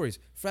success stories: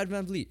 Fred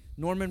VanVleet,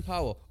 Norman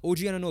Powell, OG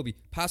Anunoby,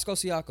 Pascal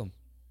Siakam.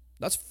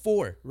 That's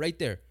 4 right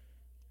there.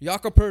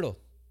 Jakob Pertl.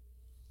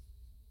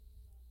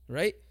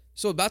 Right.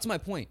 So that's my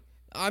point.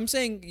 I'm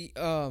saying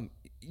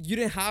you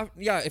didn't have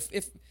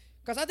if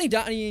because I think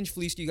Danny Ainge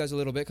fleeced you guys a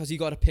little bit because he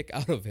got a pick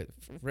out of it,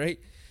 right?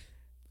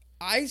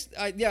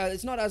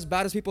 It's not as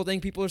bad as people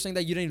think. People are saying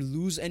that you didn't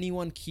lose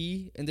anyone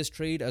key in this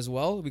trade as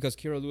well, because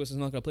Kira Lewis is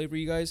not going to play for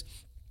you guys.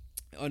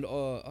 And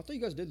I thought you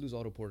guys did lose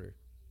Otto Porter.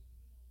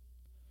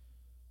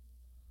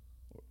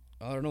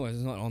 I don't know.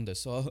 He's not on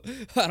this, so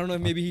I don't know.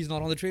 Maybe he's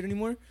not on the trade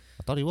anymore.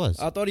 I thought he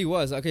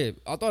was. Okay.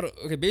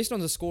 Based on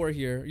the score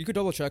here, you could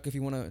double check if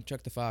you want to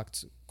check the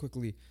facts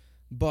quickly.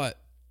 But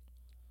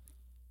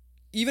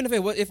even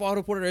if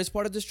Otto Porter is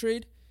part of this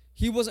trade,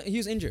 he was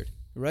injured,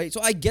 right?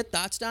 So I get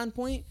that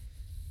standpoint.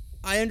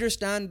 I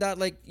understand that,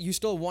 like, you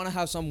still want to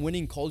have some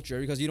winning culture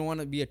because you don't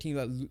want to be a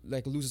team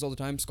that loses all the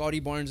time.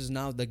 Scotty Barnes is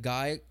now the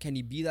guy. Can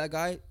he be that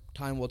guy?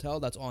 Time will tell.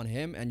 That's on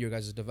him and your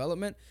guys'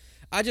 development.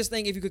 I just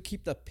think if you could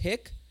keep the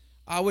pick,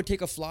 I would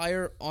take a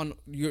flyer on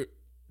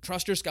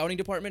trust your scouting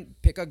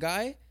department, pick a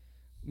guy.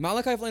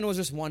 Malachi Flynn was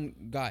just one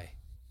guy.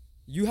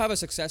 You have a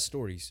success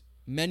stories,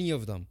 many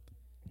of them.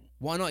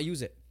 Why not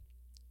use it?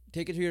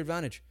 Take it to your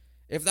advantage.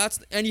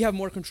 And you have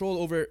more control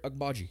over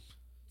Agbaji.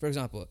 For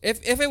example,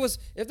 if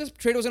this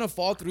trade was gonna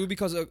fall through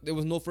because there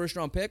was no first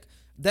round pick,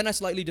 then I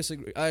slightly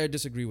disagree. I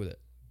disagree with it,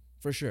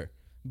 for sure.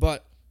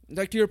 But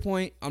like to your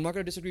point, I'm not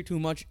gonna disagree too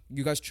much.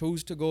 You guys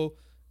chose to go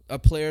a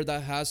player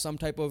that has some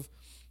type of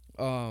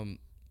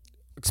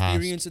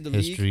experience in the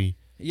league.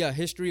 Yeah,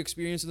 history,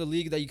 experience in the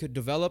league that you could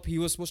develop. He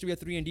was supposed to be a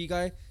 3-and-D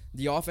guy.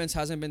 The offense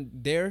hasn't been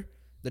there.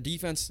 The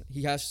defense,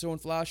 he has shown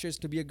flashes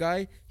to be a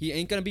guy. He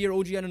ain't gonna be your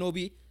OG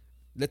Anunoby.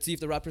 Let's see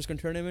if the Raptors can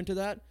turn him into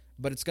that.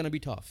 But it's gonna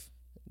be tough.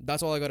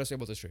 That's all I gotta say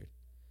about this trade.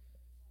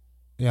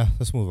 Yeah,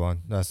 let's move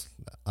on.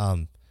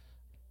 I'm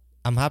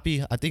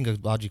happy. I think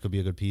Agbaji could be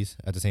a good piece.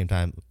 At the same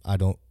time, I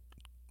don't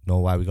know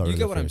why we got rid of it.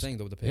 You get what I'm saying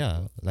though with the pick.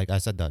 Yeah, like I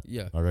said that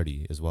Yeah.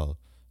 already as well.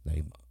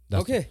 Like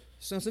Okay,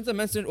 so since I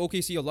mentioned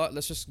OKC a lot,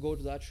 let's just go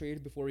to that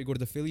trade before we go to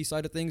the Philly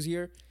side of things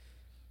here.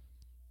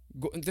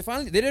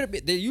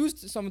 They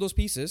used some of those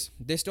pieces.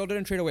 They still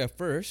didn't trade away at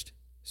first,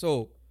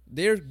 so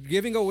they're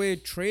giving away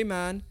Trey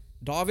Mann,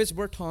 Davis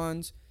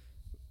Bertans,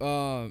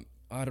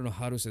 I don't know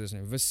how to say this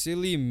name,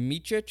 Vasily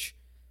Micic,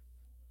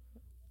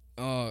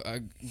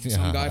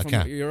 some guy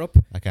from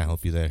Europe. I can't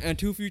help you there. And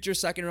 2 future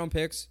second-round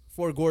picks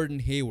for Gordon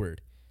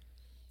Hayward.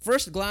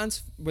 First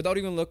glance, without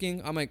even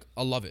looking, I'm like,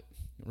 I love it,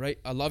 right?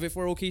 I love it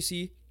for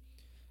OKC.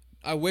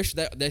 I wish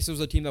that this was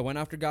a team that went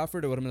after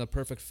Gafford. It would have been a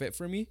perfect fit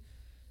for me.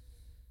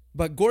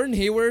 But Gordon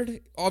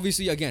Hayward,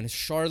 obviously, again,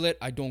 Charlotte,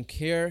 I don't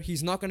care.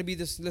 He's not going to be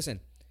this. Listen,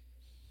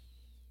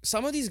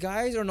 some of these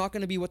guys are not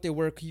going to be what they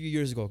were a few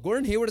years ago.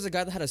 Gordon Hayward is a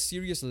guy that had a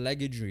serious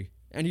leg injury,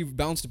 and he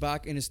bounced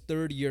back in his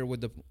 3rd year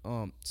with the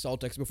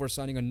Celtics before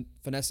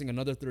finessing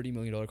another $30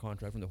 million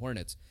contract from the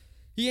Hornets.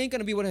 He ain't going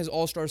to be what his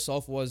all-star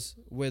self was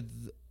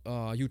with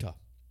Utah.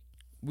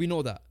 We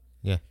know that.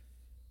 Yeah.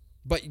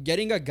 But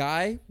getting a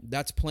guy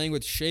that's playing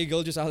with Shai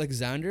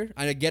Gilgeous-Alexander,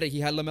 and I get it,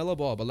 he had LaMelo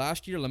Ball, but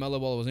last year LaMelo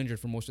Ball was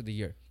injured for most of the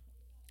year.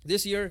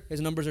 This year,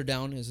 his numbers are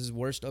down. It's his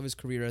worst of his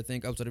career, I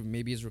think, outside of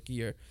maybe his rookie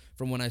year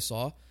from when I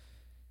saw.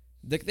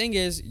 The thing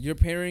is, you're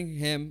pairing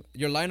him.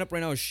 Your lineup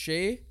right now is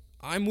Shai.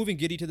 I'm moving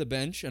Giddey to the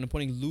bench, and I'm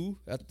putting Lou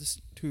at the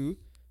 2.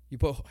 You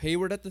put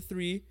Hayward at the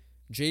 3,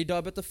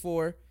 J-Dub at the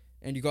 4,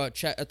 and you got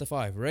Chet at the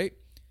 5, right?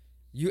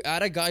 You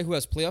add a guy who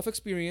has playoff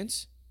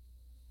experience.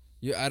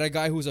 You add a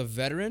guy who's a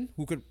veteran,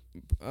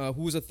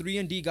 who's a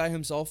 3-and-D guy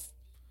himself,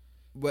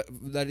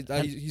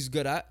 he's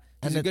good at.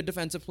 He's a good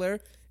defensive player,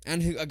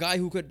 and a guy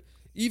who could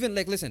even,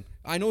 like, listen,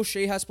 I know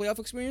Shai has playoff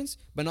experience,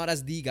 but not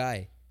as the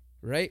guy,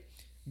 right?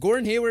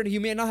 Gordon Hayward, he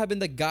may not have been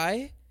the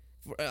guy.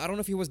 I don't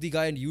know if he was the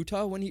guy in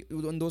Utah when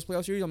those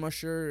playoff series. I'm not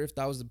sure if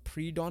that was the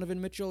pre-Donovan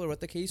Mitchell or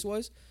what the case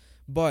was,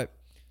 but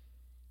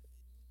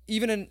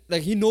even in,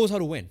 like, he knows how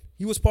to win.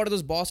 He was part of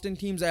those Boston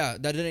teams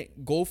that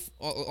didn't go.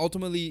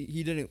 Ultimately,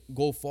 he didn't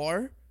go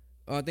far.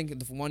 I think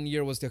the 1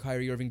 year was the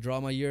Kyrie Irving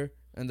drama year,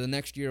 and the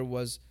next year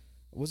was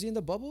he in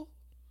the bubble?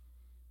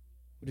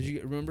 Did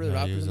you remember the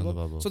Raptors he was in the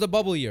bubble? So the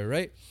bubble year,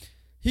 right?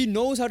 He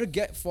knows how to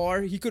get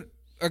far. He could,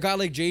 a guy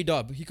like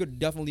J-Dub, he could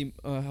definitely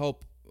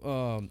help,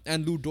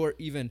 and Lou Dort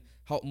even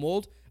help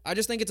mold. I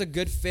just think it's a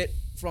good fit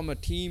from a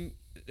team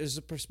as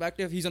a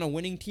perspective. He's on a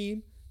winning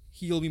team.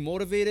 He'll be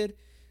motivated.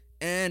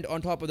 And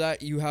on top of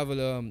that, you have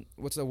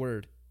what's the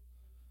word?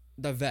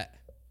 The vet.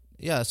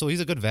 Yeah, so he's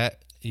a good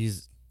vet.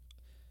 He's,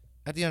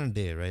 at the end of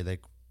the day, right?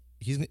 Like,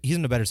 he's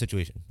in a better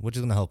situation, which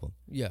is going to help him.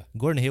 Yeah.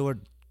 Gordon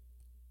Hayward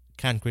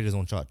can create his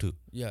own shot too.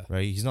 Yeah.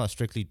 Right? He's not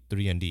strictly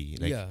 3-and-D.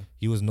 Like, yeah.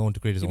 He was known to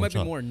create his own shot. He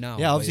might be more now.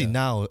 Yeah, obviously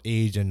now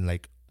age and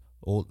like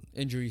old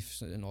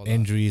injuries and all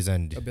injuries that.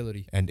 and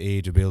ability and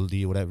age,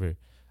 ability, whatever.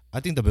 I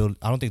don't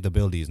think the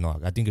ability is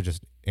not. I think it's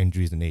just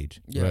injuries and age.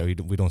 Yeah. Right?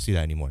 We don't see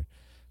that anymore.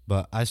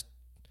 But it's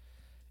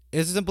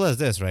as simple as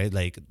this, right?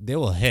 Like, they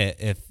will hit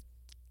if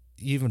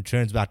he even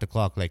turns back the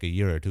clock like a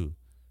year or two.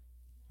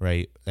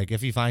 Right? Like,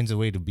 if he finds a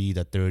way to be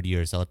the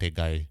 3rd-year Celtic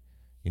guy,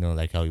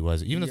 like how he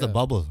was, even if the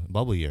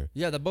bubble year.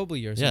 Yeah, the bubble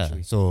year, essentially.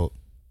 Yeah, so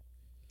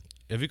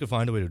if you could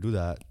find a way to do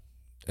that,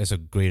 it's a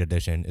great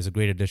addition. It's a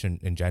great addition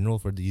in general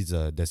for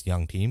this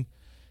young team,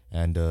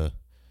 and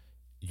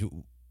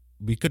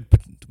we could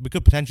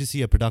potentially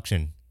see a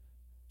production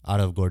out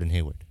of Gordon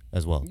Hayward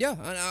as well. Yeah,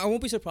 and I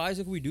won't be surprised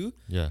if we do.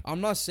 Yeah,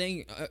 I'm not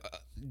saying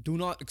do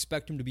not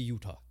expect him to be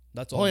Utah.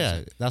 That's all. Oh,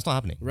 yeah, that's not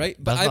happening. Right?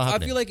 But I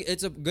feel like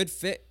it's a good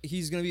fit.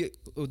 He's going to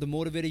be the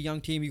motivated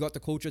young team. You got the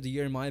coach of the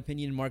year, in my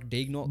opinion, Mark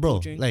Daigneault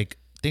coaching. Bro, like,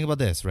 think about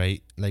this,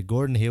 right? Like,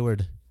 Gordon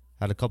Hayward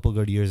had a couple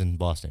good years in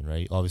Boston,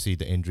 right? Obviously,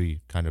 the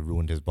injury kind of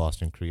ruined his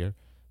Boston career,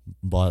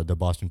 the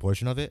Boston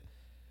portion of it.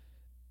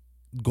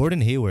 Gordon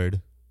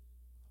Hayward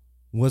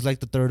was like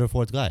the 3rd or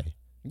 4th guy.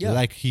 Yeah.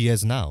 Like he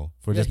is now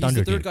for this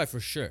Thunder team. He's the 3rd guy for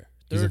sure.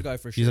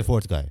 He's a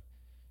 4th guy.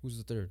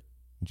 Who's the 3rd?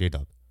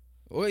 J-Dub.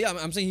 Oh, yeah,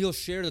 I'm saying he'll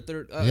share the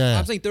 3rd. Yeah.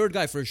 I'm saying 3rd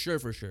guy for sure.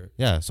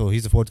 Yeah, so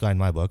he's the 4th guy in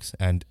my books,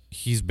 and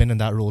he's been in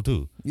that role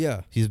too.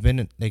 Yeah. He's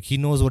been, like, he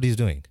knows what he's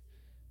doing.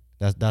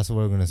 That's what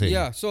we're going to say.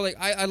 Yeah, so, like,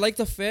 I like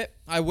the fit.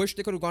 I wish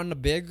they could have gotten a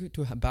big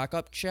to back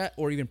up Chet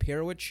or even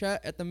pair with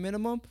Chet at the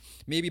minimum.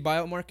 Maybe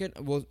buyout market.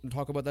 We'll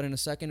talk about that in a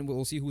second.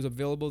 We'll see who's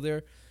available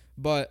there.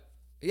 But,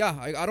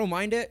 yeah, I don't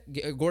mind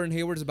it. Gordon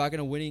Hayward is back in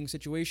a winning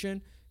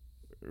situation,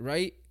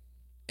 right?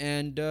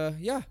 And,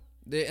 yeah.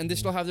 They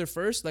still have their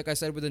first, like I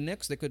said, with the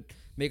Knicks. They could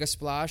make a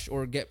splash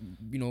or get,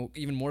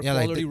 even more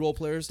quality role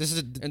players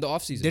in the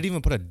offseason. They didn't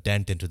even put a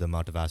dent into the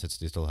amount of assets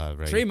they still have,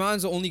 right? Trey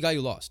Mann's the only guy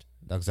you lost.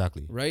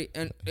 Exactly. Right?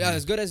 And, yeah,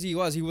 as good as he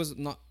was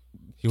not...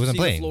 He wasn't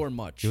playing. The floor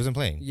much. He wasn't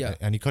playing. Yeah.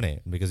 And he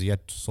couldn't because he had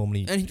so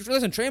many... And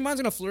listen, Trey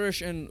Mann's going to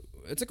flourish, and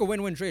it's like a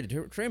win-win trade.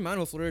 Trey Mann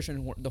will flourish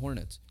in the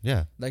Hornets.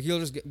 Yeah. Like, he'll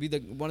just be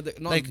not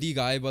the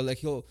guy, but, like,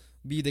 he'll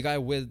be the guy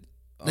with...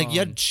 Like, you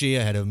had Shea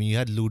ahead of him, you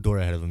had Lou Dort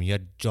ahead of him, you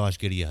had Josh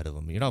Giddey ahead of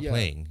him. You're not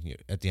playing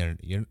at the end.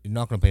 You're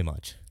not going to play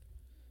much.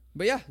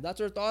 But yeah, that's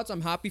our thoughts.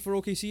 I'm happy for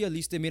OKC. At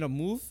least they made a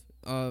move.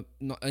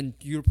 no, and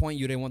to your point,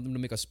 you didn't want them to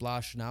make a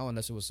splash now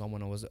unless it was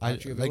someone who was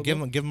actually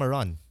available. like give him a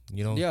run,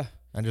 you know. Yeah,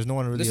 And there's no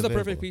one really. this is the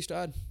available. perfect piece to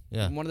add.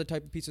 Yeah. One of the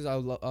type of pieces I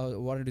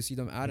wanted to see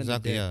them add.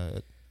 Exactly. In the day. Yeah.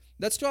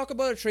 Let's talk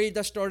about a trade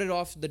that started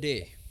off the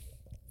day.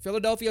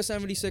 Philadelphia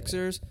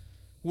 76ers,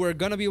 who are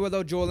gonna be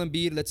without Joel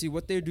Embiid. Let's see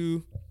what they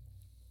do.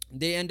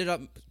 They ended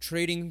up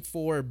trading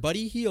for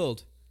Buddy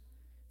Hield,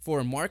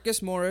 for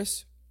Marcus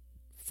Morris,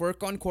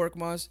 Furkan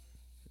Korkmaz,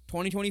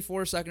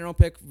 2024 second round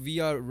pick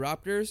via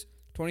Raptors,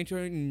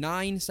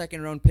 2029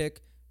 second round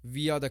pick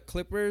via the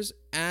Clippers,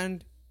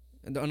 and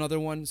another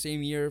one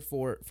same year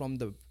from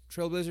the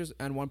Trailblazers,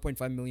 and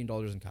 $1.5 million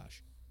in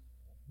cash.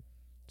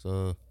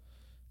 So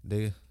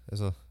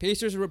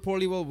Pacers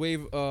reportedly will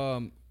waive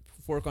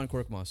Furkan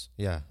Korkmaz.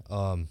 yeah.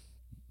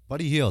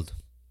 Buddy Hield,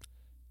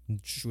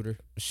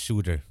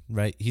 shooter,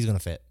 right? He's gonna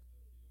fit,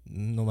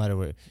 no matter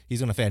where. He's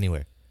gonna fit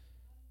anywhere.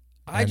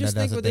 I And just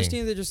that's think the with this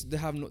thing. team, they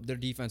have their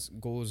defense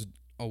goes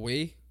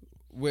away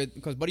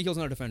because Buddy Hield's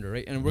not a defender,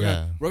 right? And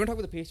Yeah. we're gonna talk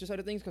about the Pacers side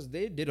of things because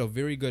they did a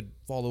very good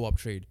follow up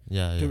trade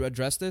Yeah. to Yeah.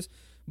 address this.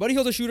 Buddy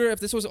Hield's a shooter. If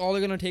this was all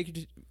they're gonna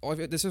take, or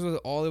if this was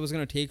all it was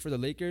gonna take for the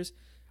Lakers,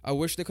 I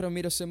wish they could have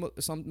made some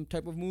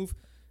type of move.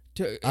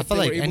 I feel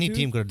like any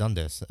team could have done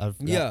this.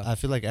 Yeah. I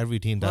feel like every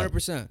team that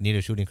 100%.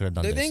 needed shooting could have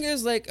done The this. thing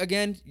is, like,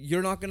 again, he's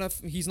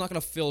not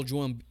gonna fill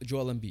Joel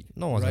Embiid.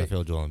 No one's right? gonna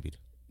feel Joel Embiid.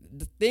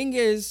 The thing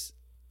is,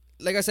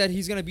 like I said,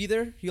 he's gonna be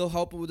there. He'll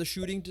help with the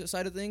shooting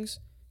side of things.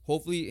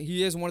 Hopefully,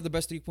 he is one of the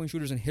best 3-point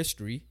shooters in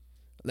history.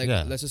 Like,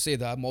 Yeah. let's just say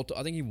that.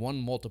 I think he won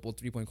multiple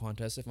 3-point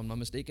contests, if I'm not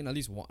mistaken. At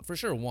least one, for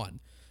sure, one.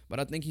 But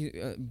I think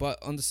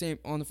but on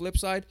the flip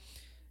side,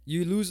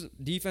 you lose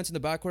defense in the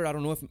backcourt. I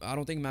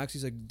don't think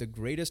Maxi's the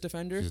greatest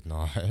defender. He's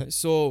not.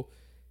 So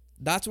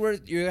that's where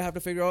you have to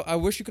figure out. I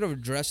wish you could have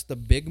addressed the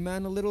big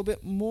man a little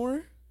bit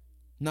more.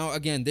 Now,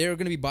 again, they're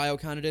going to be bio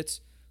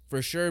candidates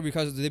for sure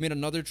because they made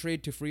another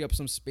trade to free up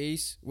some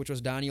space, which was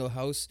Daniel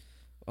House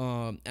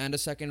and a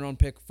second round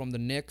pick from the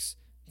Knicks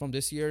from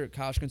this year,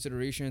 cash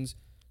considerations.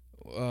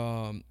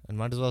 And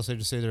might as well say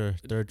their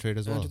third trade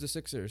as And well. to the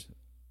Sixers.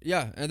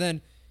 Yeah, and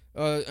then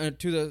and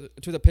to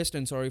the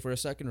Pistons, for a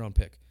second round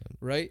pick,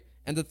 right?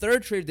 And the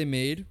third trade they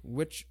made,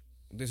 which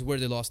this is where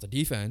they lost the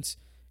defense,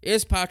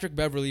 is Patrick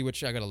Beverley,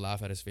 which I gotta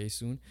laugh at his face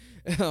soon.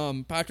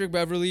 Patrick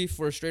Beverley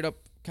for a straight up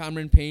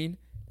Cameron Payne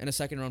and a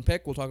second round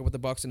pick. We'll talk about the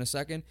Bucks in a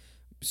second.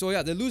 So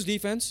yeah, they lose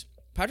defense.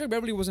 Patrick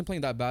Beverley wasn't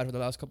playing that bad for the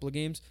last couple of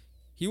games.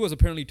 He was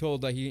apparently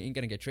told that he ain't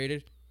gonna get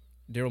traded.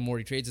 Daryl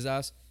Morey trades his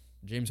ass.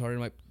 James Harden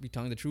might be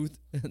telling the truth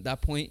at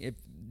that point if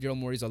Daryl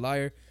Morey's a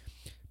liar.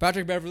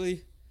 Patrick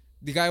Beverley,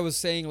 the guy was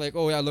saying like,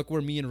 "Oh yeah, look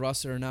where me and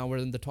Russ are now. We're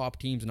in the top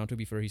teams." Now, to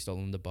be fair, he's still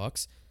in the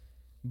Bucks,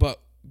 but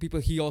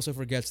he also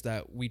forgets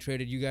that we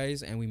traded you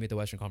guys and we made the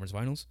Western Conference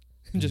Finals.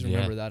 Just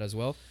remember that as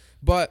well.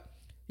 But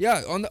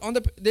yeah,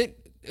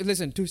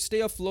 listen, to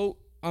stay afloat,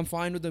 I'm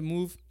fine with the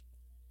move.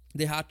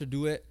 They had to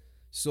do it,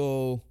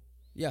 so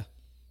yeah.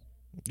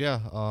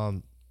 Yeah.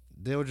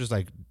 They were just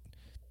like,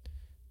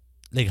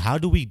 how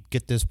do we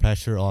get this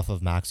pressure off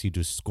of Maxi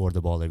to score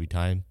the ball every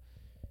time?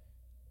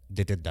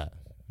 They did that,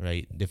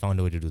 right? They found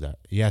a way to do that.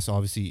 Yes,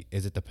 obviously,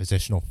 is it the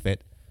positional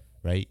fit,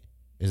 right?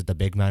 Is it the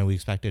big man we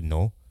expected?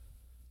 No.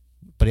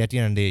 But at the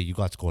end of the day, you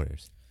got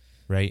scorers,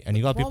 right? And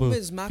you got people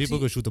who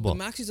could shoot the ball.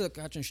 Maxi's a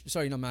catch and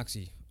sorry, not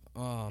Maxi.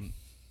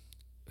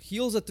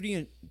 Heel's a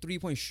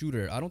 3-point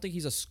shooter. I don't think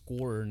he's a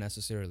scorer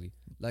necessarily,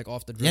 like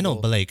off the dribble. Yeah, no,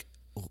 but like,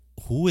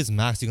 who is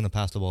Maxi going to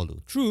pass the ball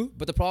to? True,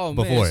 but the problem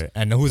Before, is...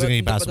 and who's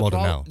going to pass the ball to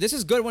now? This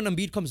is good when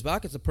Embiid comes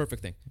back. It's a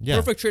perfect thing. Yeah.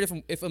 Perfect trade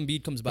if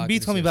Embiid comes back.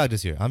 Embiid's coming back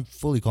this year. I'm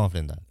fully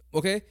confident in that.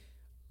 Okay.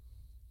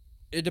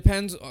 It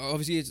depends.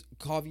 Obviously, it's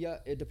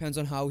caveat. It depends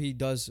on how he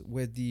does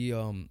with the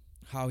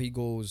how he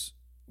goes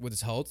with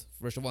his health.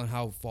 First of all,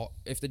 and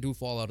if they do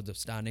fall out of the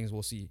standings,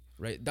 we'll see.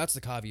 Right, that's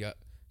the caveat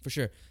for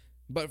sure.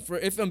 But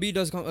if Embiid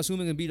does come,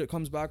 assuming Embiid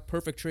comes back,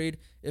 perfect trade.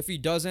 If he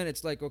doesn't,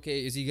 it's like,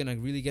 okay, is he gonna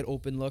really get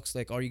open looks?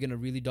 Like, are you gonna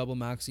really double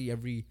Maxi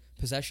every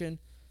possession?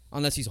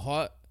 Unless he's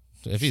hot.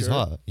 If he's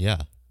hot,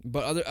 yeah.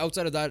 But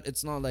outside of that,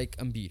 it's not like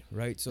Embiid,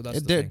 right? So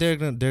that's the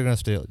thing. They're gonna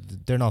stay.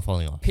 They're not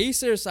falling off.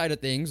 Pacers side of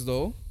things,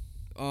 though,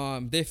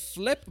 they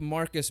flip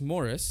Marcus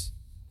Morris,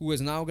 who is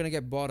now gonna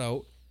get bought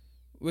out,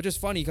 which is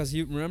funny because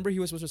he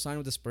was supposed to sign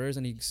with the Spurs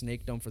and he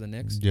snaked them for the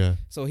Knicks. Yeah.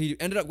 So he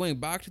ended up going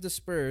back to the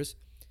Spurs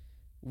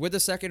with a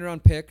second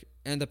round pick,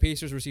 and the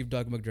Pacers received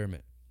Doug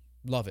McDermott.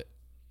 Love it.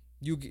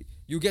 You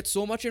get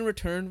so much in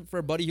return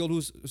for Buddy Hield,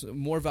 who's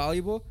more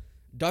valuable.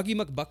 Dougie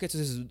McBuckets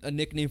is a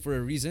nickname for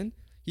a reason.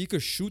 He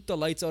could shoot the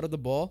lights out of the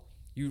ball.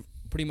 You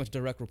pretty much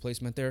direct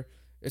replacement there.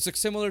 It's a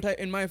similar type,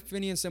 in my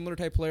opinion, similar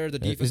type player. The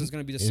defense is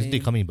going to be the same. Isn't he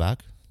coming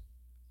back?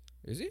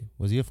 Is he?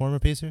 Was he a former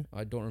Pacer?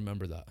 I don't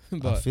remember that, I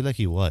but feel like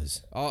he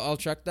was. I'll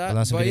check that.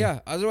 Unless I'm But getting- yeah,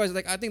 otherwise,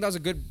 like I think that was a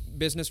good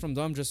business from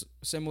them. Just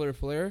similar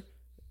player,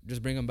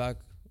 just bring him back.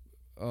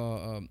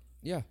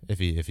 Yeah, If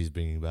he's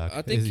bringing back,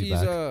 I think Is he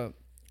he's back?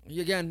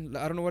 again.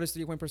 I don't know what his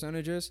 3-point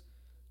percentage is,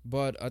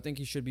 but I think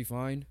he should be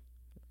fine,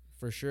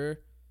 for sure.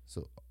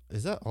 So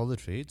is that all the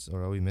trades,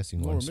 or are we missing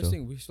No, one? we're still?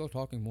 missing. We're still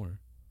talking more.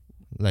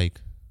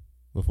 Like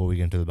before we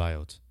get into the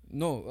buyouts.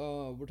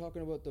 No, we're gotta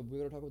talk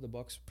about the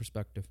Bucks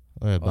perspective.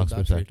 All right, Bucks that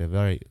perspective.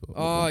 All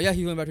right. Yeah,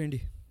 he went back to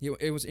Indy.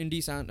 It was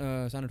Indy, San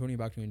Antonio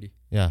back to Indy.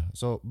 Yeah.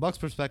 So Bucks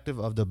perspective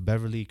of the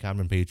Beverly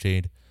Cameron Page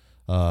trade,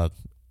 well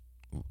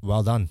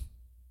done.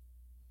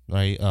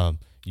 Right.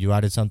 You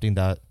added something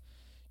that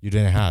you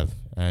didn't have,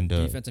 and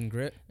Defense and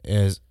grit.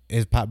 is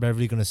Pat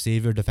Beverly gonna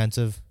save your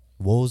defensive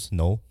woes?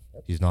 No,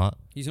 he's not.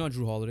 He's not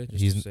Drew Holiday.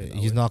 He's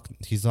He's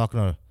not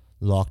gonna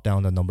lock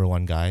down the number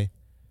one guy,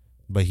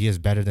 but he is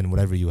better than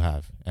whatever you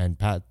have. And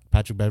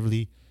Patrick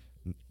Beverly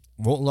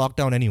won't lock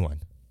down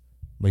anyone,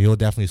 but he'll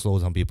definitely slow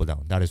some people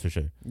down. That is for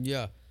sure.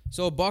 Yeah.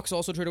 So Bucks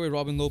also traded away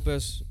Robin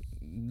Lopez.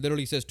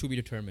 Literally says to be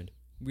determined.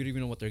 We don't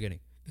even know what they're getting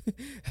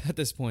at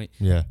this point.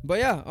 Yeah. But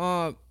yeah,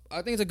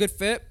 I think it's a good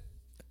fit.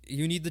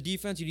 You need the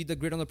defense. You need the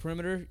grit on the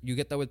perimeter. You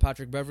get that with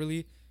Patrick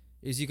Beverly.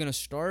 Is he gonna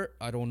start?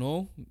 I don't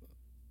know.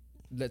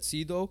 Let's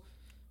see though.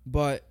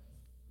 But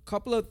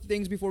couple of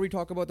things before we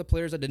talk about the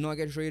players that did not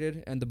get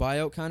traded and the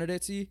buyout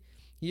candidacy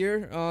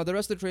here. The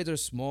rest of the trades are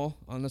small,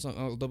 unless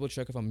I'll double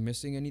check if I'm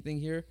missing anything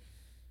here.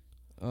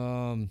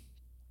 What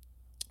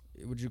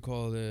would you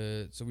call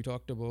it? So we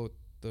talked about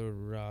the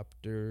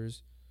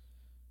Raptors,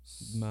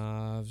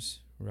 Mavs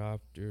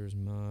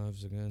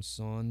against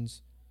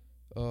Suns.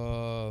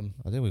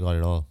 I think we got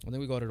it all. I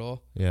think we got it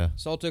all. Yeah.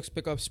 Celtics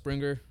pick up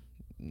Springer.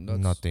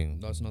 Nothing.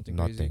 That's nothing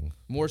crazy.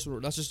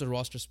 That's just a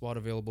roster spot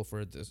available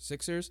for the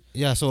Sixers.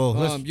 Yeah.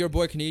 So your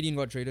boy Canadian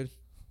got traded,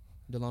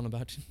 Delano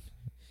Batchin.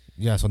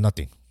 yeah. So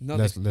nothing.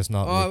 Nothing. Let's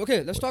not.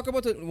 Okay. Let's talk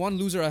about the one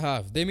loser I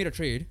have. They made a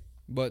trade,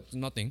 but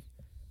nothing.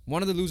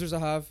 One of the losers I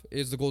have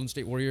is the Golden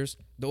State Warriors.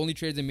 The only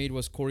trade they made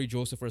was Corey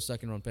Joseph for a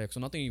second-round pick, so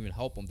nothing even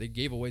helped them. They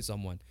gave away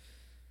someone.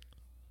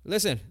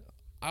 Listen,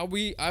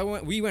 we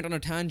went on a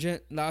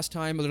tangent last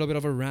time, a little bit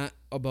of a rant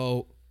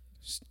about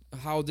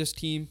how this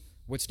team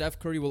with Steph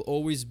Curry will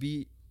always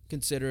be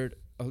considered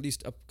at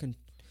least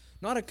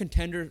not a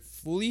contender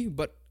fully,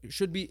 but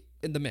should be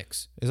in the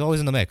mix. It's always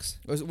in the mix.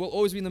 Will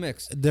always be in the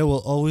mix. There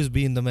will always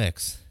be in the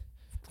mix.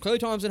 Klay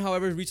Thompson,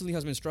 however, recently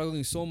has been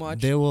struggling so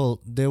much. They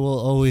will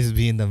always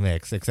be in the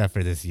mix, except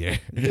for this year.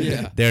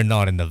 Yeah. They're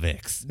not in the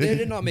mix. They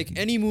did not make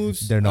any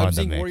moves. They're not I'm in the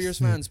seeing mix. Warriors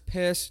fans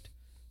pissed.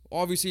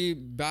 Obviously,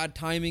 bad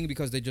timing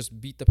because they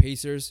just beat the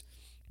Pacers.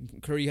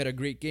 Curry had a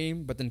great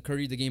game, but then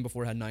Curry the game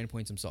before had 9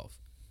 points himself.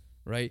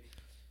 Right?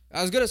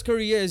 As good as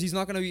Curry is, he's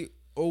not going to be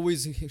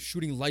always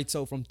shooting lights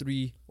out from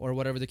three or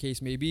whatever the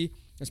case may be,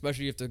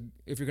 especially if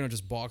you're going to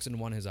just box and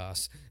one his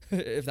ass.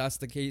 If that's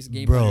the case,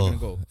 game plan you're going to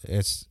go.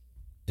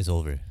 It's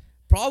over.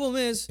 Problem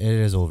is, it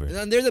is over.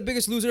 And they're the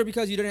biggest loser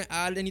because you didn't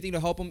add anything to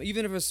help them,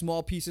 even if it's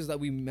small pieces that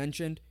we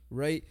mentioned,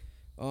 right?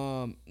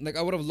 Like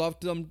I would have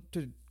loved them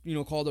to,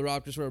 call the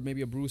Raptors for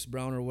maybe a Bruce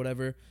Brown or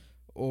whatever,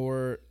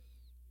 or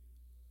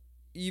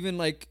even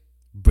like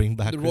bring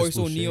back the Royce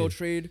O'Neal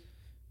trade,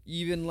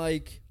 even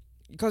like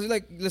because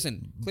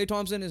listen, Klay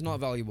Thompson is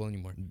not valuable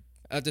anymore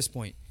at this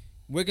point.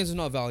 Wiggins is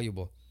not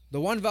valuable. The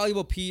one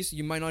valuable piece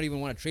you might not even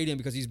want to trade him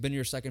because he's been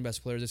your second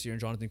best player this year in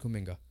Jonathan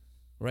Kuminga.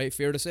 Right?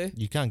 Fair to say?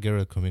 You can't get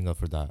rid of Kuminga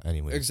for that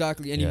anyway.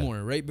 Exactly,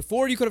 anymore, right?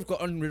 Before you could have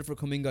gotten rid of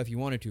Kuminga if you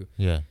wanted to.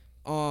 Yeah.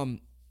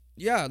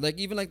 Yeah, like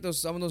even like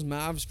some of those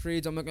Mavs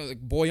trades, I'm like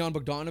Bojan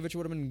Bogdanovic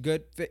would have been a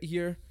good fit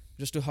here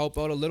just to help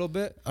out a little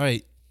bit. All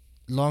right.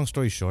 Long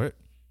story short,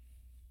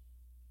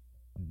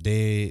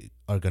 they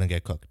are gonna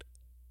get cooked,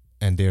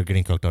 and they're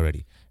getting cooked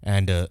already.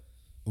 And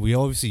we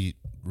obviously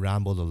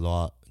rambled a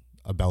lot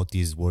about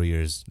these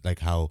Warriors, like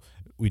how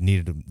they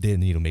need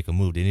to make a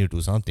move. They need to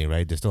do something,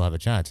 right? They still have a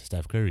chance.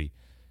 Steph Curry.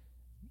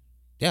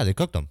 Yeah, they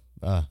cooked him.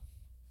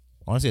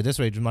 Honestly, at this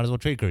rate, you might as well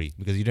trade Curry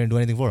because you didn't do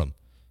anything for him,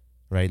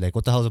 right? Like,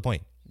 what the hell is the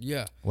point?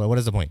 Yeah. What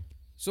is the point?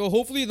 So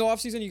hopefully in the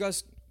offseason you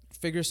guys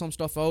figure some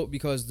stuff out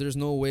because there's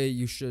no way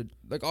you should.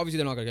 Like, obviously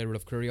they're not going to get rid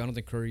of Curry. I don't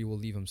think Curry will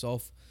leave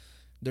himself.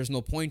 There's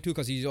no point to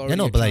because he's already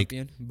a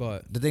champion.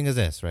 But the thing is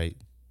this, right?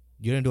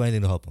 You didn't do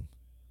anything to help him.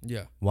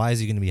 Yeah. Why is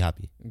he going to be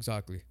happy?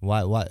 Exactly.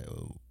 Why?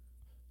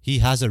 He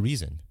has a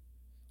reason.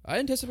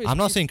 I'm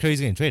not saying Curry's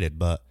getting traded,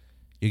 but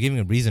you're giving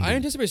a reason. I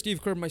anticipate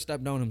Steve Kerr might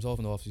step down himself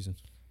in the offseason.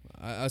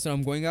 That's what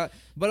I'm going at.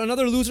 But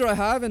another loser I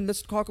have, and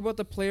let's talk about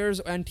the players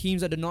and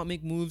teams that did not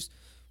make moves.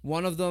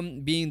 One of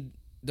them being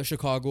the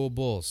Chicago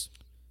Bulls.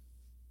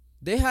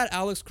 They had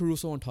Alex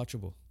Caruso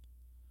untouchable.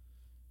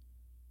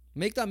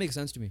 Make that make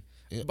sense to me.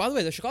 Yeah. By the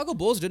way, the Chicago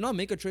Bulls did not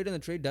make a trade in the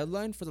trade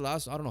deadline for the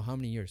last, I don't know how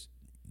many years.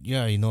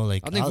 Yeah, I think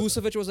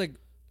Vucevic was like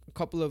a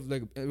couple of,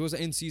 it was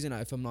in season,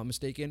 if I'm not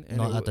mistaken. And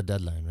not at the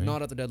deadline, right?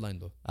 Not at the deadline,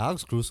 though.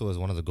 Alex Caruso is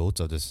one of the GOATs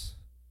of the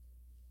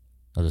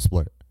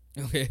sport.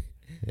 Okay.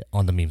 Yeah,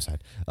 on the meme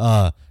side.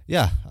 I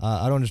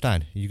don't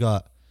understand. You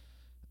got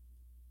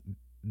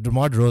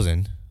DeMar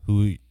DeRozan,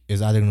 who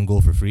is either going to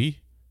go for free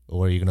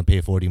or you're going to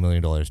pay $40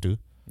 million to.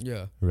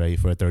 Yeah. Right,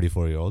 for a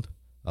 34-year-old.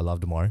 I love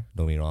DeMar,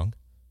 don't get me wrong.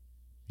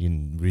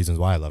 Reasons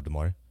why I love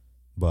DeMar.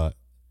 But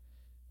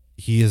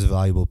he is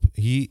valuable.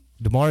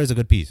 DeMar is a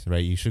good piece,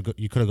 right? You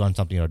could have gone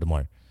something out of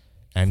DeMar.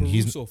 And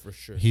Caruso for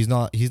sure. He's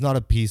not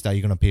a piece that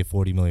you're going to pay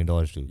 $40 million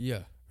to. Yeah.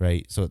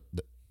 Right? So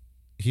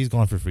he's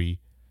gone for free.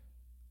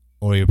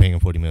 or you're paying him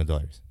 $40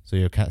 million. So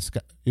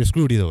you're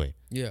screwed either way.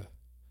 Yeah.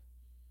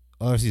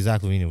 Obviously,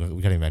 Zach LaVine,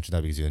 we can't even mention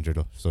that because he's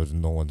injured, so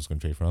no one's going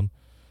to trade for him.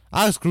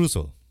 Alex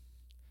Caruso.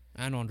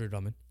 And Andre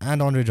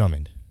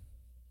Drummond.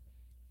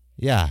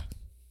 Yeah,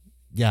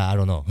 I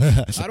don't know.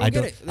 I don't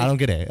get it. I don't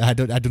get it. I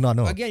do not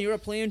know. Again, you're a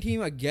playing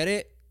team. I get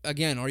it.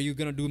 Again, are you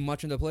gonna do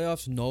much in the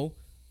playoffs? No.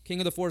 King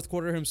of the fourth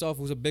quarter himself,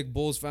 who's a big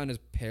Bulls fan, is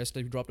pissed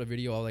that he dropped a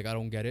video. Like, I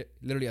don't get it.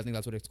 Literally, I think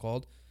that's what it's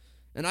called.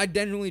 And I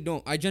genuinely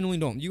don't.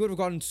 You would have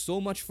gotten so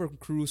much for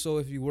Caruso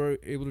if you were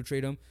able to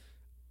trade him.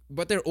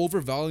 But they're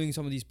overvaluing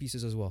some of these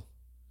pieces as well.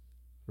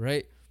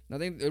 Right? I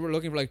think they were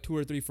looking for like 2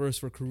 or 3 firsts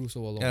for Caruso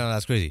alone. Yeah, no,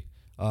 that's crazy.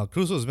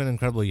 Caruso has been an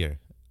incredible year.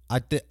 I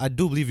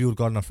do believe you would have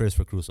gotten a first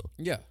for Caruso.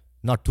 Yeah.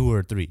 Not 2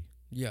 or 3.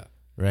 Yeah.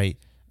 Right?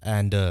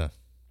 And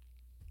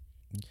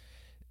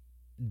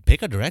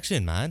pick a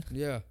direction, man.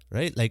 Yeah.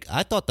 Right? Like,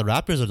 I thought the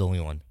Raptors are the only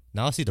one.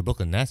 Now I see the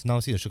Brooklyn Nets. Now I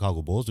see the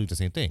Chicago Bulls doing the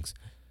same things.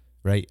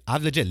 Right?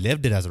 I've legit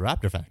lived it as a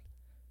Raptor fan.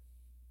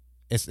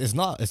 It's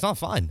not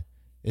fun.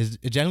 It's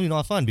genuinely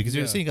not fun because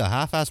you're seeing a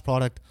half-assed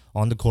product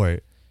on the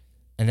court,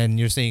 and then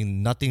you're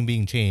seeing nothing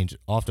being changed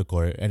off the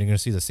court, and you're going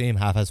to see the same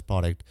half-assed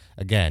product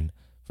again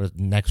for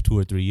the next 2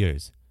 or 3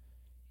 years.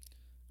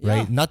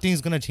 Right?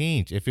 Nothing's going to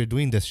change if you're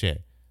doing this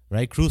shit.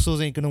 Right?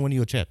 Caruso's ain't going to win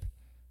you a chip.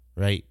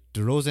 Right?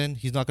 DeRozan,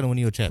 he's not going to win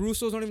you a chip.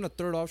 Caruso's not even a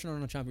third option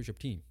on a championship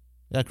team.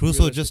 Yeah,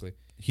 Caruso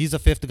he's the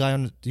fifth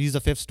guy he's the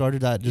fifth starter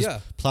that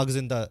just plugs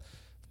in the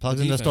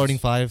starting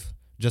 5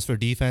 just for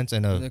defense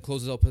and then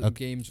closes out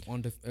games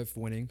on if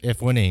winning.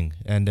 If winning,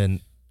 and then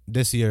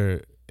this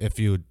year, if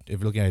you're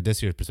looking at it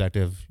this year's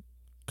perspective,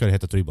 could have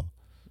hit the 3 ball.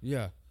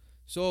 Yeah.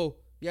 So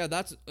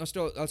that's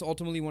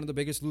ultimately one of the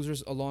biggest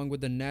losers, along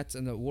with the Nets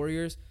and the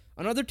Warriors.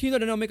 Another team that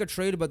did not make a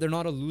trade, but they're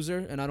not a loser,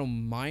 and I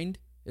don't mind,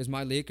 is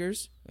my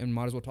Lakers, and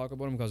might as well talk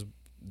about them because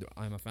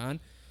I'm a fan.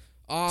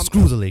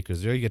 Screw the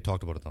Lakers. They already get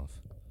talked about enough.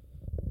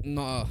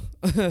 Nah,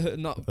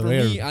 not for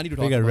me. I need to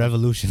talk about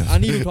revolution. I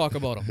need to talk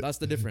about them. That's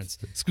the difference.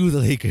 Screw the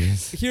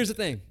Lakers. Here's the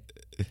thing.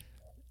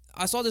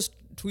 I saw this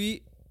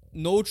tweet.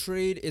 No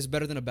trade is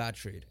better than a bad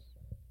trade,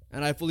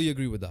 and I fully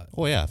agree with that.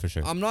 Oh yeah, for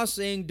sure. I'm not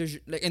saying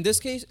like in this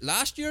case,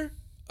 last year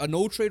a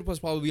no trade was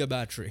probably a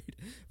bad trade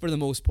for the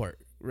most part,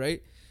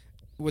 right?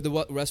 With the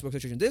Westbrook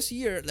situation. This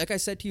year, like I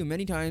said to you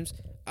many times,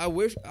 I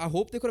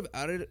hope they could have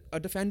added a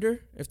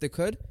defender if they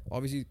could.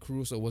 Obviously,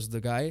 Caruso was the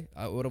guy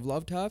I would have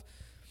loved to have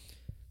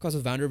because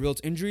of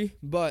Vanderbilt's injury.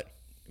 But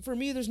for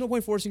me, there's no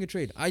point forcing a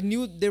trade. I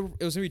knew it was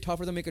going to be tough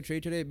for them to make a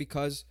trade today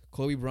because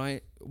Kobe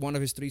Bryant, one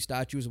of his 3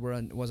 statues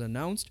was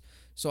announced.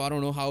 So I don't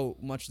know how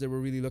much they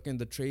were really looking at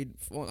the trade.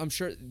 I'm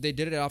sure they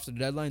did it after the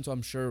deadline, so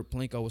I'm sure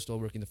Pelinka was still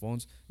working the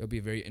phones. It would be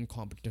very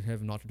incompetent of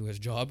him not to do his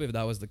job if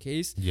that was the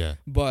case. Yeah.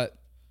 But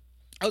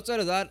outside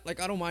of that,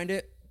 like, I don't mind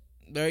it.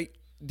 Right?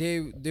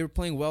 They were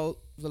playing well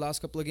for the last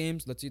couple of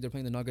games. Let's see, they're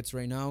playing the Nuggets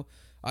right now.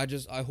 I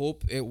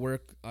hope it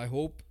worked. I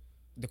hope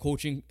the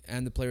coaching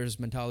and the players'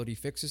 mentality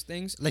fixes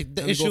things. Like,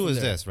 the issue is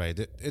this, right?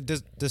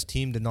 This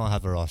team did not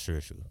have a roster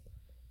issue,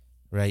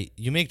 right?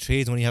 You make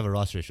trades when you have a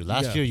roster issue.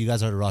 Last year, you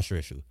guys had a roster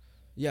issue.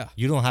 Yeah.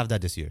 You don't have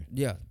that this year.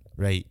 Yeah.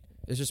 Right?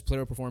 It's just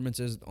player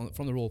performances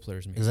from the role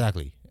players. Maybe.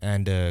 Exactly.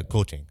 And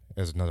coaching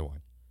is another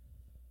one.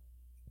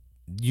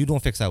 You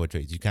don't fix that with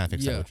trades. You can't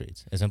fix that with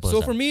trades. As simple as that.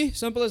 So for me,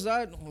 simple as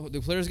that.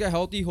 The players get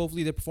healthy.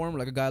 Hopefully they perform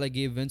like a guy like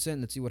Gabe Vincent.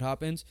 Let's see what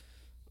happens.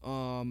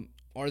 Are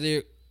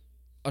they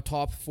a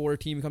top 4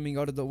 team coming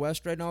out of the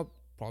West right now?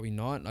 Probably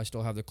not. I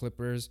still have the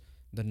Clippers,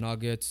 the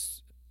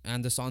Nuggets,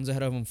 and the Suns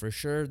ahead of them for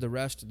sure. The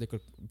rest, they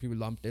could people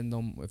lumped in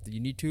them if you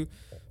need to.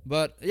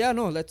 But yeah,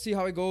 no, let's see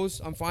how it goes.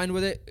 I'm fine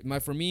with it.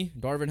 For me,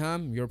 Darvin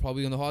Ham, you're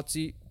probably on the hot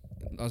seat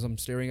as I'm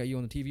staring at you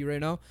on the TV right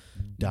now.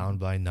 Down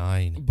by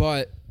 9.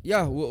 But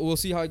yeah, we'll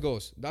see how it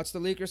goes. That's the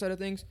Lakers side of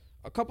things.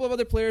 A couple of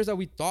other players that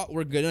we thought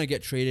were going to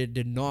get traded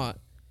did not.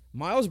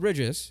 Miles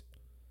Bridges,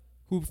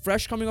 who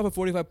fresh coming off a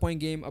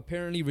 45-point game,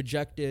 apparently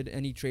rejected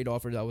any trade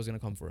offer that was going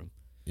to come for him.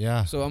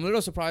 Yeah. So I'm a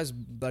little surprised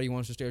that he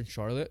wants to stay in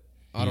Charlotte.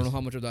 I don't know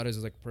how much of that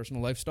is like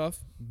personal life stuff,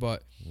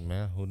 but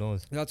yeah, who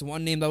knows? That's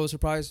one name that was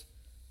surprised.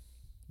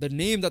 The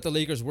name that the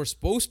Lakers were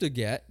supposed to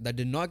get that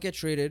did not get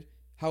traded.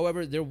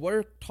 However, there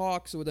were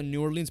talks with the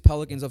New Orleans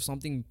Pelicans of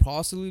something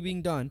possibly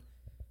being done.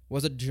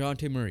 Was it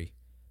DeJounte Murray?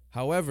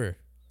 However,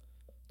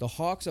 the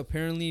Hawks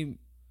apparently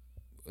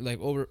like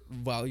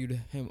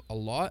overvalued him a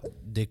lot.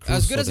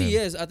 As good as he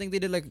is, I think they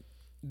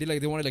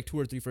wanted like 2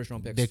 or 3 first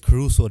round picks. They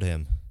Caruso'd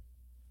him.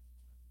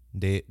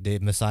 They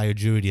Messiah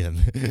Juried him.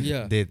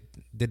 Yeah. they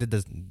did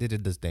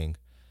this thing.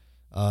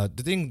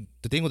 The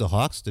thing with the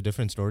Hawks, the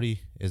different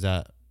story is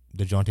that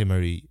DeJounte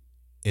Murray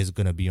is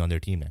gonna be on their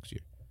team next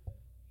year.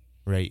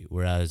 Right?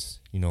 Whereas,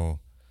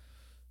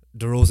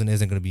 DeRozan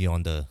isn't gonna be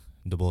on the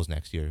Bulls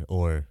next year,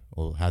 or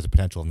has the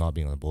potential of not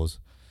being on the Bulls,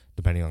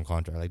 depending on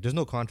contract. Like, there's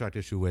no contract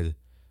issue with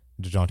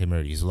DeJounte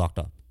Murray. He's locked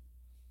up.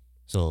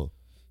 So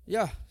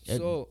yeah.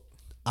 So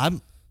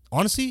I'm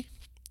honestly,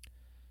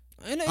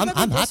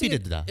 I'm happy to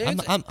do that.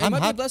 I'm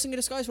happy. Blessing in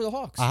disguise for the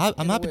Hawks.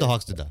 I'm happy the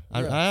Hawks did that.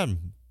 I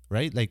am,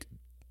 right. Like,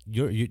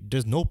 you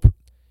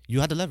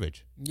had the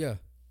leverage. Yeah.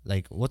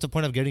 Like, what's the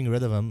point of getting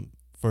rid of him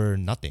for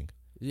nothing?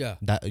 Yeah.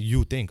 that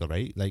you think,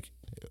 right? Like,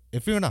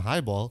 if you're in a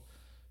high ball,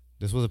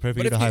 this was a perfect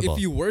But year to high if ball.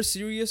 you were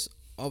serious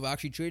of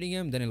actually trading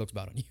him, then it looks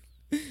bad on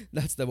you.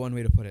 That's the one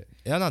way to put it.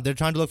 Yeah, no, they're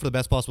trying to look for the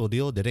best possible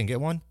deal. They didn't get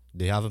one.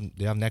 They have him.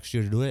 They have next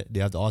year to do it. They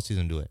have the off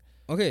season to do it.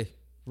 Okay,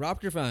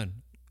 Raptor fan,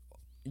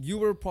 you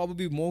were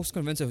probably most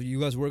convinced if you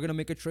guys were gonna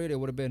make a trade, it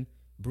would have been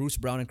Bruce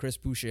Brown and Chris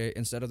Boucher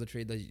instead of the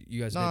trade that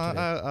you guys No, did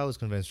today. I was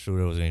convinced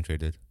Schroeder was getting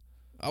traded.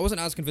 I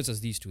wasn't as convinced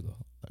as these two though.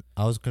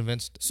 I was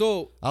convinced.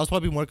 So I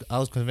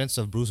was convinced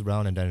of Bruce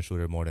Brown and Dennis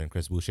Schroeder more than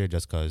Chris Boucher,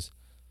 just because.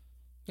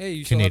 hey,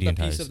 you still Canadian have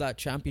the piece ties. of that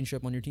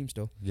championship on your team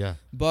still. Yeah.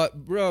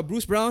 But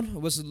Bruce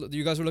Brown was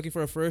you guys were looking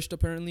for a first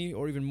apparently,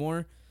 or even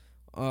more.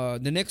 The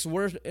Knicks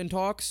were in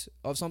talks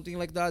of something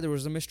like that. There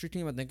was a mystery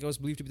team. I think it was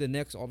believed to be the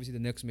Knicks. Obviously, the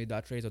Knicks made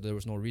that trade, so there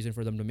was no reason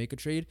for them to make a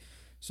trade.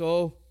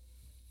 So,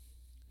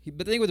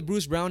 but the thing with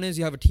Bruce Brown is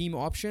you have a team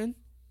option,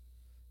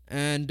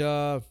 and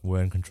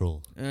We're in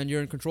control.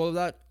 you're in control of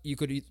that. You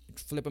could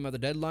flip him at the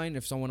deadline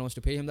if someone wants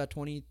to pay him that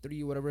 20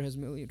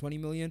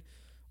 million,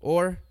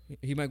 or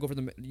he might go for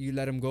you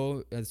let him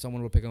go and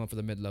someone will pick him up for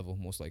the mid level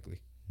most likely,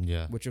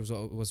 Yeah. which was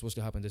supposed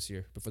to happen this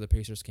year before the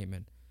Pacers came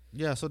in.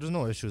 Yeah, so there's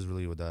no issues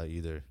really with that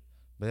either.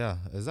 But yeah,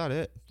 is that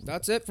it?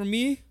 That's it for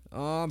me.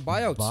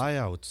 Buyouts.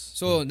 Buyouts.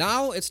 So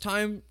now it's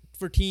time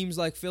for teams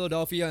like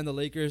Philadelphia and the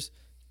Lakers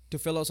to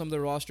fill out some of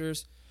their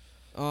rosters.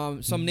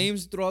 Some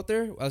names throughout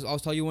there. I'll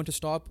tell you when to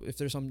stop if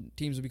there's some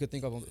teams we could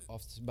think of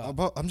off the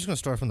bat. I'm just gonna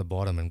start from the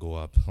bottom and go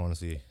up.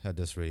 Honestly, at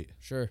this rate.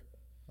 Sure.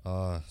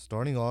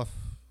 Starting off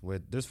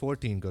with there's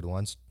 14 good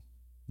ones.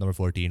 Number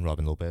 14,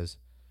 Robin Lopez.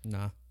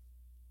 Nah.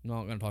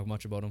 Not gonna talk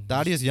much about him.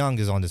 Thaddeus Young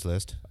is on this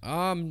list.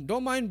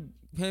 Don't mind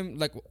him.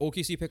 Like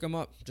OKC, pick him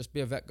up. Just be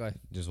a vet guy.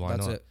 Just why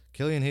That's not? it.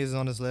 Killian Hayes is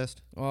on this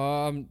list.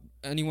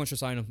 Anyone should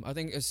sign him. I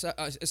think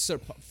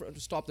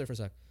stop there for a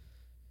sec.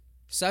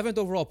 7th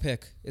overall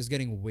pick is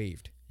getting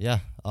waived. Yeah.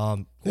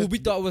 Who we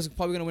thought was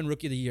probably gonna win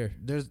Rookie of the Year.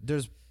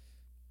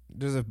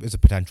 It's a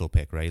potential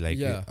pick, right? Like,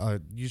 Yeah.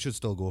 You should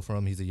still go for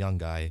him. He's a young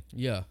guy,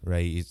 Yeah.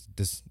 right?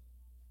 There's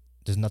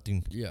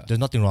nothing. Yeah. There's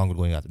nothing wrong with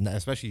going out,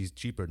 especially he's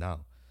cheaper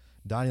now.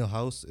 Daniel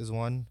House is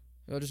one.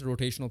 Just a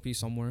rotational piece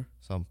somewhere.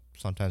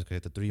 Sometimes could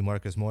hit the 3.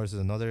 Marcus Morris is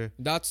another.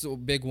 That's a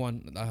big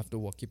one I have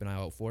to keep an eye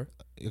out for.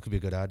 It could be a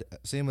good ad.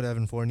 Same with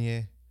Evan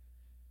Fournier.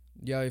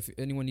 Yeah, if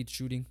anyone needs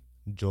shooting.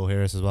 Joe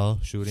Harris as well,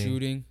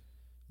 shooting.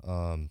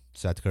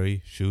 Seth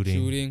Curry,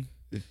 shooting.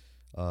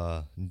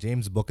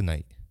 James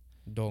Bouknight.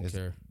 Don't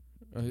care.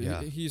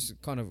 yeah. He's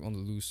kind of on the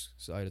loose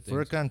side of things.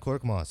 Furkan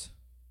Korkmaz,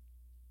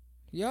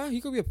 Yeah,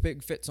 he could be a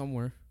big fit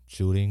somewhere.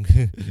 shooting.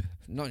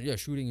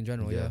 Shooting in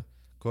general, yeah.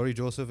 Corey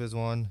Joseph is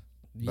one.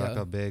 Yeah.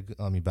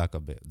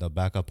 The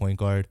backup point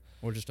guard.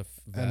 Or just a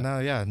And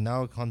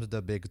now it comes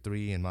the big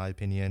 3 in my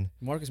opinion.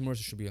 Marcus Morris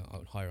should be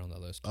out higher on that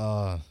list.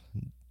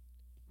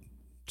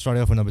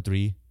 Starting off with number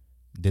 3,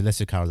 they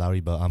listed Kyle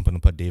Lowry, but I'm gonna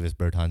put Davis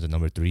Bertans at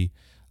number 3.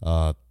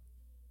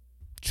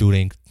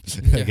 Shooting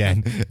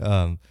again.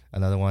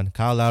 Another one.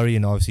 Kyle Lowry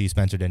and obviously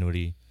Spencer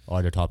Dinwiddie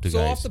are the top 2 So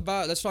guys. off the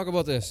bat, let's talk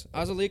about this.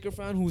 As a Laker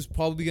fan who's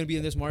probably going to be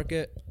in this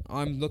market,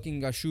 I'm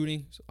looking at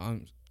shooting. So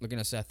I'm looking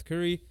at Seth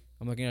Curry.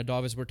 I'm looking at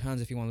Davis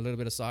Bertans if you want a little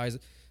bit of size.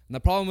 And the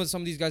problem with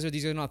some of these guys are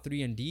these are not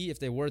 3 and D. If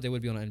they were, they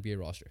would be on an NBA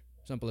roster.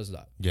 Simple as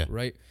that. Yeah.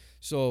 Right?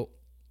 So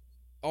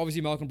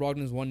obviously Malcolm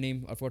Brogdon is one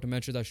name I forgot to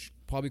mention that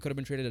probably could have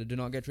been traded that did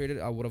not get traded.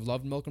 I would have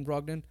loved Malcolm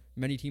Brogdon.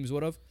 Many teams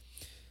would have.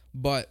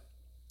 But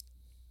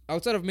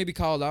outside of maybe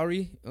Kyle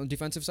Lowry on the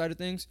defensive side of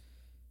things,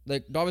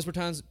 like Davis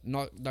Bertans,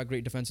 not that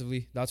great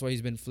defensively. That's why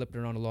he's been flipped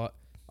around a lot.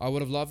 I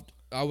would love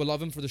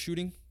him for the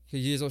shooting.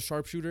 He is a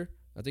sharp shooter.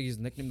 I think he's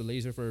nicknamed the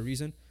Laser for a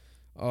reason.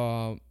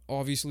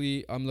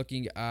 Obviously, I'm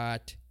looking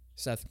at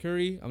Seth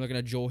Curry. I'm looking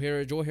at Joe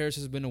Harris. Joe Harris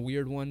has been a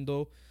weird one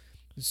though.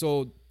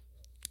 So,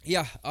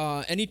 yeah,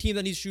 any team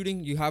that needs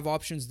shooting, you have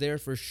options there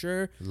for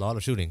sure. A lot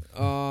of shooting.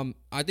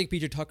 I think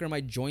PJ Tucker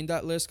might join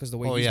that list because the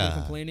way he's been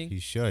complaining. He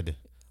should.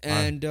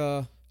 And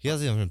he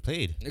hasn't even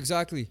played.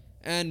 Exactly.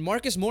 And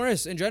Marcus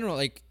Morris in general,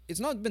 like it's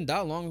not been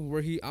that long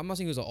where I'm not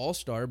saying he was an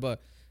all-star, but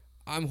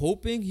I'm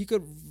hoping he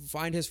could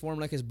find his form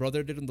like his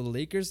brother did in the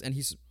Lakers, and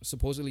he's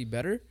supposedly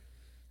better.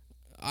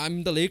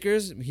 I'm the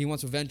Lakers. He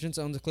wants vengeance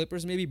on the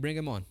Clippers. Maybe bring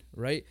him on,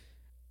 right?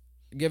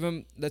 Give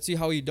him. Let's see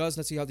how he does.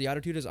 Let's see how the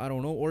attitude is. I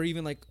don't know. Or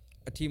even like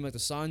a team like the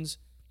Suns,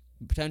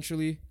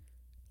 potentially.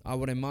 I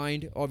wouldn't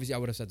mind. Obviously, I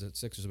would have said the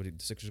Sixers, but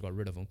the Sixers got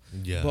rid of him.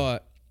 Yeah.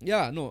 But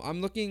yeah, no,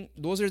 I'm looking.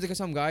 Those are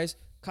some guys.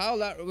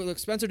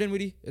 Spencer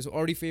Dinwiddie is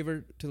already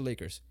favored to the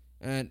Lakers,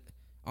 and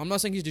I'm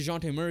not saying he's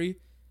DeJounte Murray,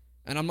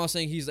 and I'm not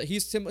saying he's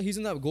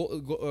in that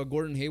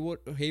Gordon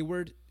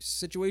Hayward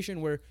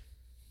situation where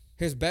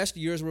his best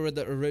years were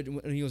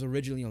when he was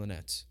originally on the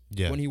Nets.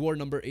 Yeah. When he wore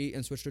number 8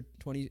 and switched to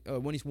 20.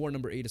 When he wore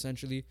number 8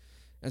 essentially,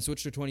 and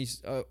switched to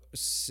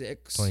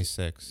 26.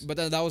 26. But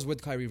then that was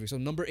with Kyrie Irving. So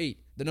number 8,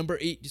 the number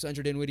 8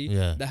 Spencer Dinwiddie,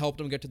 that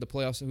helped him get to the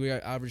playoffs. Who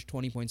averaged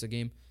 20 points a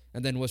game,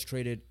 and then was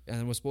traded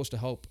and was supposed to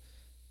help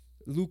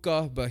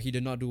Luka, but he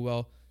did not do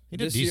well. He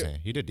did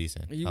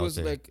decent. He was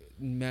like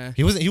meh.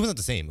 He wasn't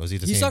the same. Was he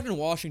the same? He sucked in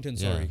Washington.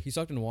 Sorry, Yeah. he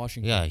sucked in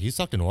Washington. Yeah, he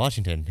sucked in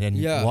Washington. And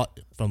Yeah.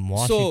 from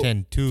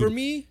Washington so, to for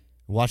me,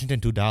 Washington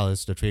to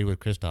Dallas, the trade with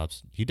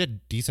Kristaps, he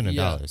did decent in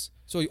Yeah. Dallas.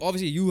 So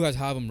obviously you guys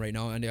have him right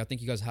now, and I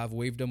think you guys have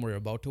waived him or you're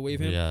about to waive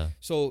him. Yeah.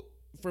 So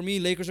for me,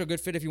 Lakers are a good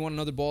fit if you want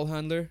another ball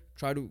handler.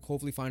 Try to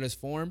hopefully find his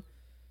form.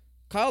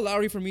 Kyle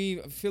Lowry, for me,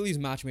 Philly's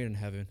match made in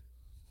heaven.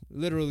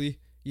 Literally.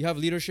 You have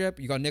leadership.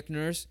 You got Nick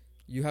Nurse.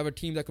 You have a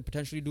team that could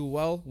potentially do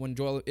well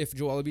if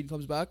Joel Embiid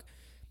comes back.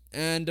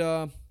 And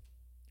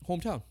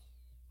hometown.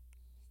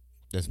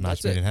 That's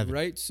match That's made it, in heaven.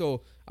 right?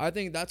 So I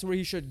think that's where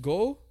he should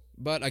go.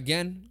 But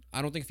again,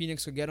 I don't think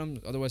Phoenix could get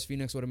him. Otherwise,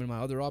 Phoenix would have been my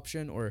other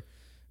option. Or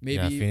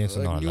maybe Phoenix is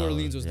like not New allowed,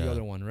 Orleans was the yeah.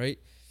 other one, right?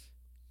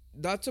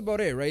 That's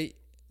about it, right?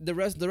 The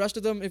rest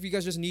of them, if you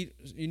guys just need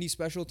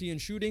specialty in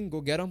shooting,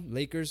 go get them.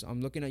 Lakers, I'm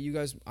looking at you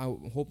guys.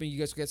 I'm hoping you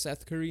guys get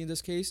Seth Curry in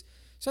this case.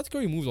 Seth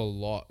Curry moves a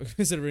lot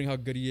considering how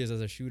good he is as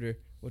a shooter,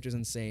 which is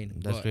insane.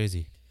 That's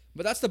crazy.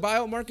 But that's the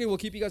buyout market. We'll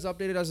keep you guys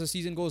updated as the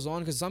season goes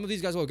on because some of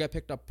these guys will get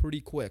picked up pretty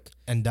quick.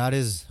 And that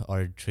is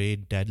our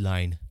trade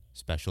deadline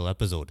special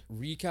episode.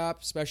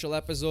 Recap, special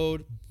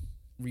episode,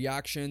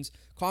 reactions.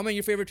 Comment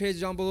your favorite trades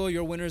down below,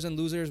 your winners and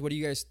losers. What do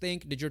you guys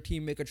think? Did your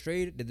team make a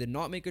trade? Did they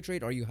not make a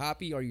trade? Are you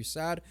happy? Are you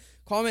sad?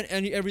 Comment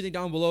everything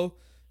down below,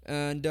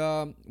 and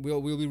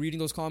we'll be reading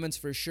those comments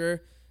for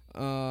sure.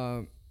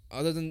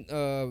 Other than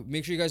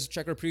make sure you guys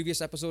check our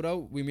previous episode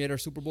out. We made our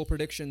Super Bowl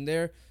prediction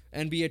there.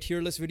 NBA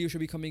tier list video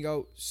should be coming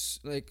out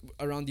like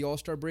around the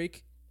All-Star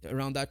break,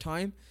 around that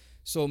time.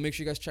 So make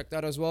sure you guys check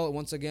that as well.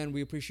 Once again,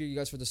 we appreciate you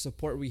guys for the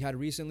support we had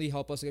recently.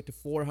 Help us get to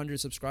 400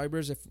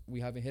 subscribers if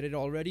we haven't hit it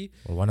already.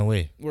 We're one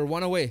away. We're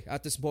one away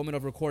at this moment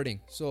of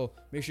recording. So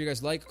make sure you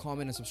guys like,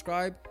 comment, and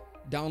subscribe.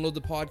 Download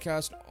the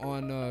podcast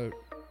on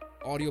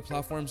audio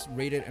platforms,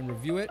 rate it, and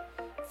review it.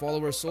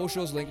 Follow our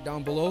socials, link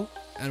down below.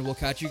 And we'll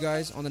catch you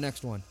guys on the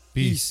next one.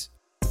 Peace.